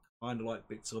I kind of like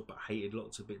bits of but hated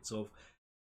lots of bits of,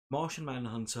 Martian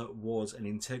Manhunter was an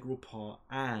integral part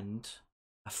and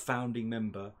a founding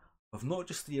member of not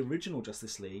just the original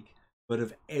Justice League, but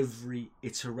of every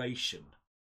iteration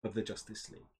of the Justice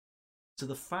League. So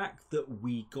the fact that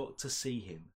we got to see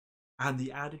him, and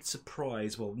the added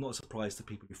surprise, well, not a surprise to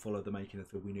people who follow the making of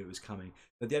the film, we knew it was coming,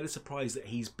 but the added surprise that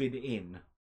he's been in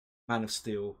Man of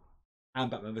Steel and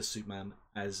Batman vs Superman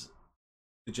as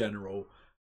the General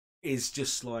is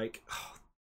just like, oh,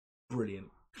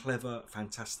 brilliant. Clever,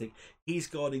 fantastic. He's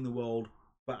guarding the world,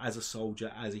 but as a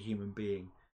soldier, as a human being.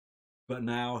 But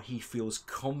now he feels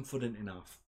confident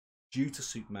enough, due to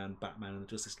Superman, Batman, and the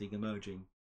Justice League emerging,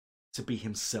 to be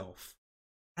himself.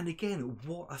 And again,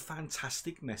 what a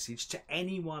fantastic message to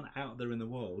anyone out there in the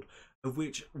world, of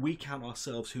which we count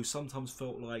ourselves, who sometimes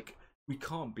felt like we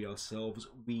can't be ourselves.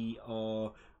 We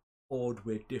are odd,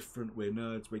 we're different, we're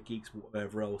nerds, we're geeks,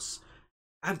 whatever else.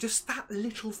 And just that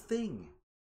little thing,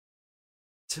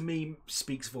 to me,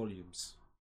 speaks volumes.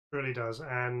 It really does,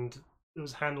 and it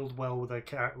was handled well with a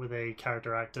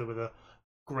character actor with a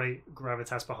great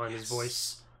gravitas behind his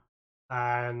voice,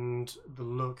 and the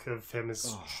look of him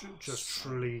is just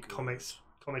truly comic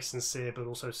sincere, but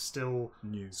also still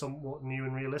somewhat new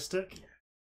and realistic.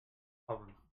 Yeah.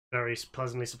 I'm very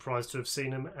pleasantly surprised to have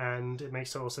seen him, and it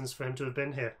makes total sense for him to have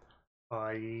been here.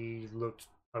 I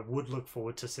would look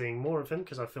forward to seeing more of him,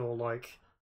 because I feel like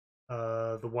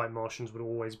the White Martians would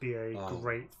always be a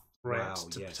great threat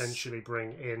to potentially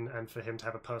bring in, and for him to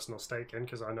have a personal stake in,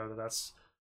 because I know that's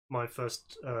my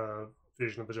first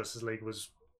vision of the Justice League was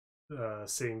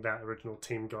seeing that original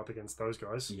team go up against those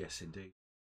guys. Yes, indeed.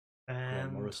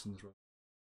 And Morrison's right.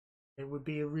 It would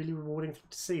be a really rewarding thing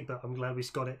to see, but I'm glad we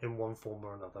got it in one form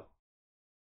or another.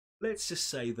 Let's just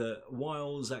say that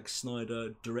while Zack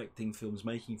Snyder directing films,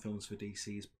 making films for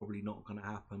DC is probably not going to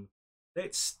happen,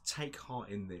 let's take heart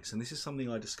in this. And this is something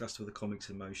I discussed with the Comics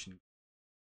in Motion.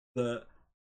 That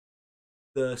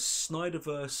the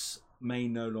Snyderverse may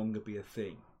no longer be a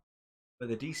thing, but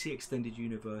the DC Extended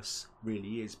Universe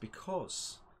really is,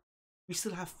 because we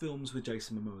still have films with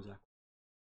Jason Momoa as Aquaman.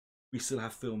 We still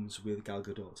have films with Gal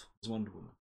Gadot as Wonder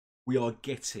Woman. We are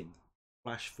getting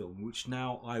Flash film, which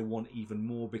now I want even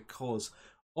more because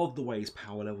of the way his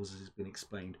power levels has been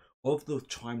explained, of the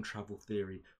time travel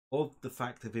theory, of the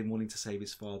fact of him wanting to save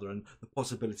his father, and the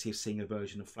possibility of seeing a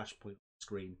version of Flashpoint on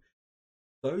screen.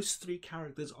 Those three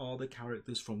characters are the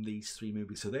characters from these three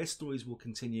movies, so their stories will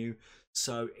continue.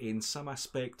 So in some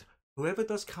aspect, whoever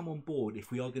does come on board,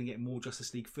 if we are going to get more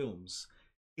Justice League films,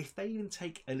 if they even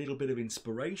take a little bit of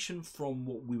inspiration from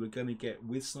what we were going to get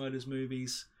with Snyder's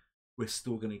movies, we're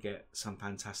still going to get some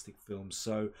fantastic films.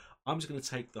 So I'm just going to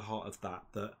take the heart of that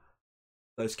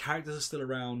those characters are still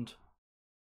around,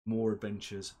 more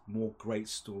adventures, more great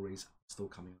stories still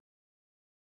coming.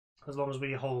 As long as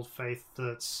we hold faith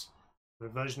that the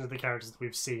versions of the characters that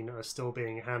we've seen are still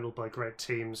being handled by great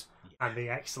teams, and the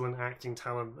excellent acting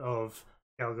talent of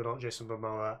Gal Gadot, Jason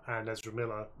Momoa, and Ezra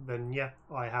Miller, then yeah,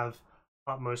 I have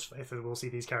utmost faith that we'll see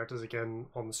these characters again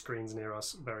on the screens near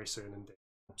us very soon indeed.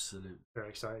 Absolutely. Very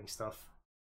exciting stuff.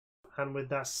 And with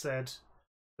that said,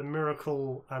 the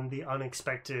miracle and the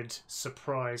unexpected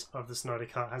surprise of the Snyder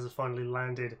Cut has finally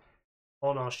landed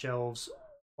on our shelves,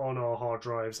 on our hard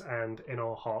drives, and in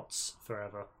our hearts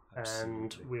forever. Absolutely.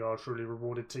 And we are truly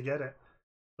rewarded to get it.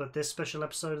 But this special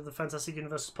episode of the Fantastic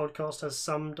Universes podcast has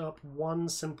summed up one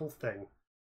simple thing.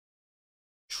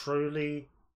 Truly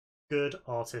good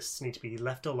artists need to be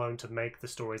left alone to make the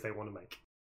stories they want to make.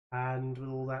 And with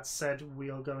all that said, we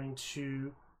are going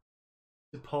to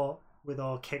depart with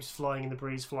our capes flying in the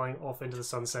breeze, flying off into the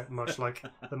sunset, much like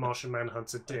the Martian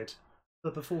Manhunter did.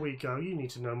 But before we go, you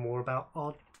need to know more about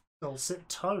our dulcet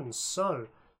tones. So,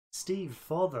 Steve,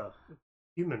 Father,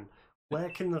 Human, where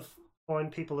can the fine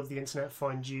people of the internet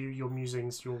find you, your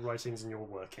musings, your writings, and your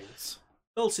workings?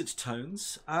 Dulcet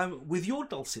tones. With your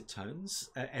dulcet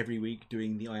tones, every week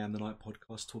doing the I Am the Night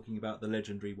podcast, talking about the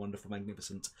legendary, wonderful,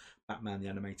 magnificent Batman the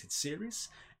Animated Series.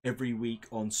 Every week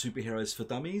on Superheroes for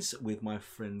Dummies with my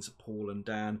friends Paul and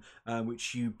Dan,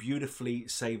 which you beautifully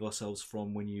save ourselves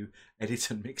from when you edit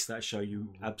and mix that show, you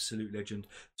absolute legend.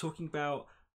 Talking about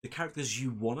the characters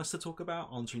you want us to talk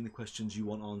about, answering the questions you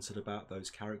want answered about those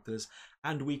characters,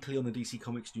 and weekly on the DC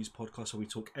Comics News podcast, where we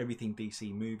talk everything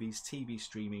DC, movies, TV,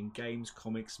 streaming, games,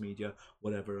 comics, media,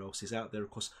 whatever else is out there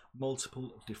across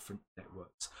multiple different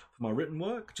networks. For my written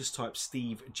work, just type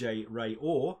Steve J. Ray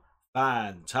or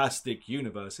Fantastic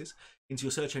Universes into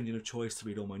your search engine of choice to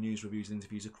read all my news, reviews, and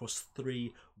interviews across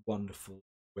 3 wonderful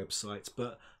websites.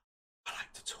 But I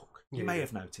like to talk. You may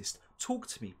have noticed. Talk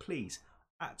to me, please,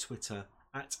 at Twitter,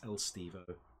 at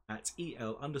LStevo, at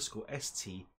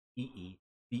EL_STEEBO.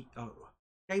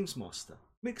 Gamesmaster,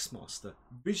 Mixmaster,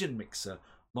 Vision Mixer,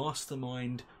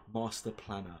 Mastermind, Master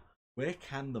Planner. Where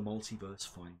can the multiverse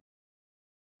find?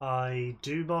 I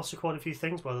do master quite a few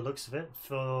things by the looks of it.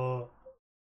 For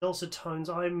dulcet tones,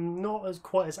 I'm not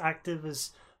quite as active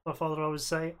as my father, I would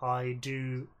say. I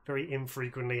do very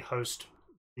infrequently host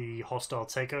the Hostile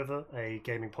Takeover, a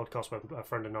gaming podcast where a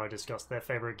friend and I discuss their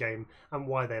favourite game and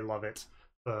why they love it,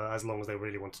 as long as they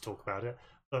really want to talk about it.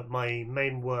 But my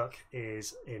main work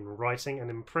is in writing and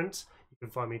in print. You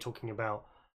can find me talking about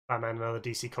Batman and other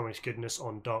DC Comics goodness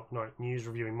on Dark Knight News,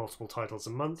 reviewing multiple titles a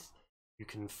month. You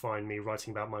can find me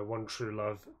writing about my one true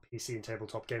love, PC and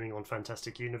tabletop gaming, on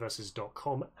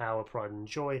fantasticuniverses.com, our pride and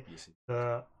joy,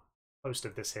 the host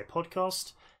of this here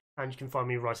podcast. And you can find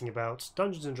me writing about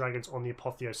Dungeons & Dragons on the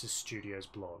Apotheosis Studios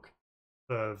blog.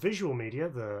 For visual media,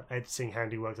 the editing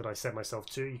handiwork that I set myself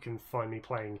to, you can find me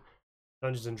playing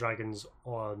Dungeons & Dragons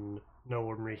on No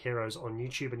Ordinary Heroes on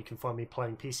YouTube, and you can find me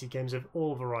playing PC games of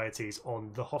all varieties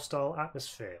on The Hostile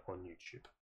Atmosphere on YouTube.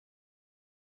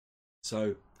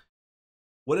 So,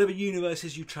 whatever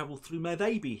universes you travel through, may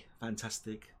they be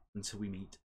fantastic until we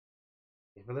meet.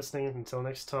 Thank you for listening. Until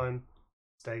next time,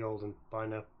 stay golden. Bye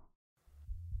now.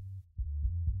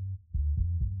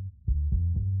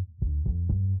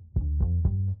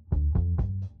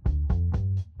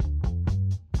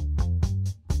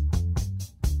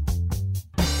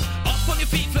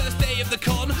 The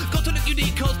con, got to look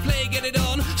unique, cosplay, get it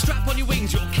on. Strap on your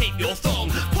wings, your cape, your thong.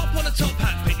 Pop on a top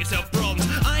hat, paint yourself bronze.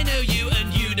 I know you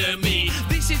and you know me.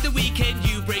 This is the weekend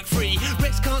you break free.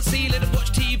 Rest can't see, let them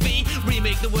watch TV.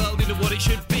 Remake the world into what it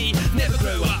should be. Never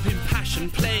grow up in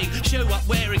passion, playing. Show up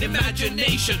wearing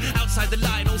imagination. Outside the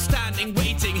line, all standing,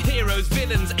 waiting. Heroes,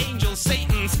 villains, angels,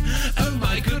 satans. Oh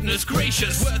my goodness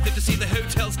gracious. Worth it to see the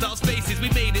hotel stars' faces. We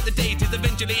made it, the date is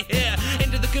eventually here.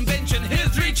 Into the convention,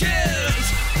 here's 3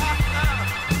 cheers.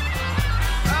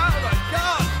 Oh my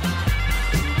god!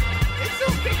 It's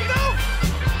all kicking off!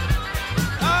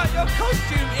 Your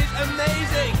costume is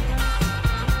amazing!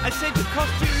 I said your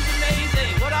costume is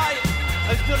amazing! What are you?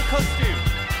 Oh, it's not a costume.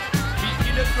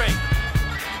 You look great.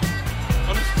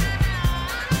 Honestly.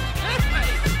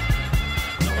 Hey!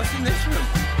 What's in this room?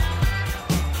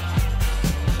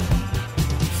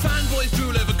 Fanboys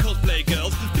drool over cosplay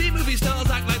girls. B-movie stars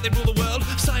act like they rule the world.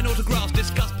 Sign autographs,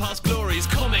 discuss past glories.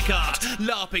 Comic art,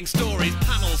 LARPing stories,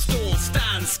 panels, stalls,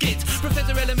 stands, skits.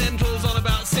 Professor Elemental's on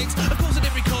about 6. Of course, at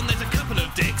every con there's a couple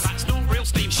of dicks. That's not real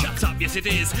Steve. Shut up, you Yes, it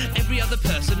is. Every other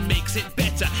person makes it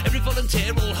better. Every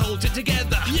volunteer all holds it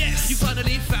together. Yes! You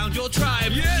finally found your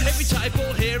tribe. Yes! Every type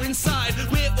all here inside.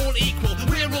 We're all equal.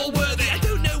 We're all worthy. I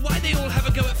don't know why they all have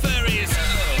a go at furries.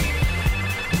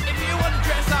 If you want to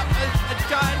dress up as a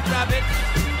giant rabbit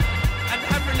and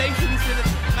have relations with a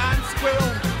man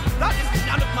squirrel, that is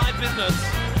none of my business.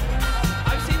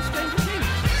 I've seen Stranger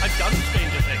Things. I've done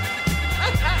Stranger Things.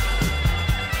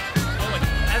 Oh,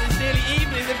 and it's nearly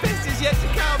evening. The best is yet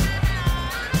to come.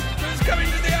 Who's coming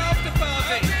to the after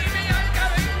party? I'm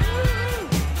coming.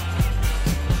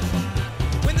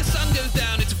 When the sun goes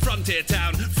down, it's a frontier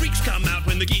town. Freaks come out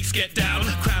when the geeks get down.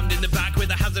 Crammed in the back with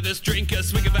a hazardous drink, a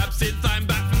swig of absinthe, I'm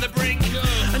back from the brink.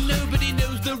 And nobody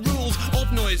knows the rules.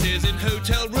 Odd noises in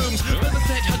hotel rooms. Boba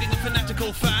Fett hugging a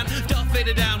fanatical fan. Darth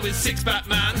Vader down with 6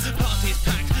 Batmans. Parties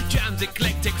packed, jams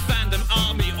eclectic, fandom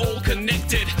army all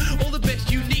connected. All the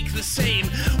best, unique, the same.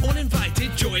 All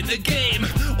invited, join the game.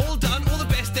 All done, all the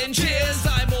best, then cheers.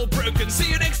 I'm all broken, see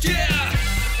you next year.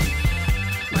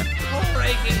 My poor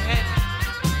aching head.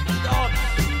 God,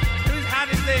 whose hat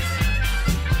is this?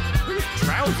 Whose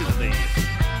trousers are these?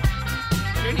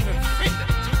 They don't even fit,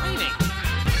 they're tiny.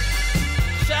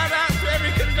 Shout out to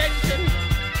every convention.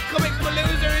 Comic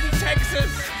Palooza in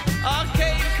Texas.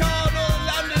 Arcade Con or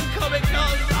London Comic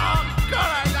Con. Oh God,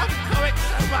 I love comics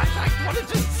so much. I want to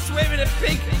just swim in a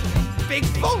big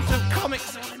bolt of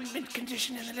comics. I'm in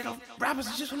mid-condition and the little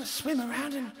rabbits just want to swim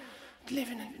around and live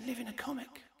in a comic.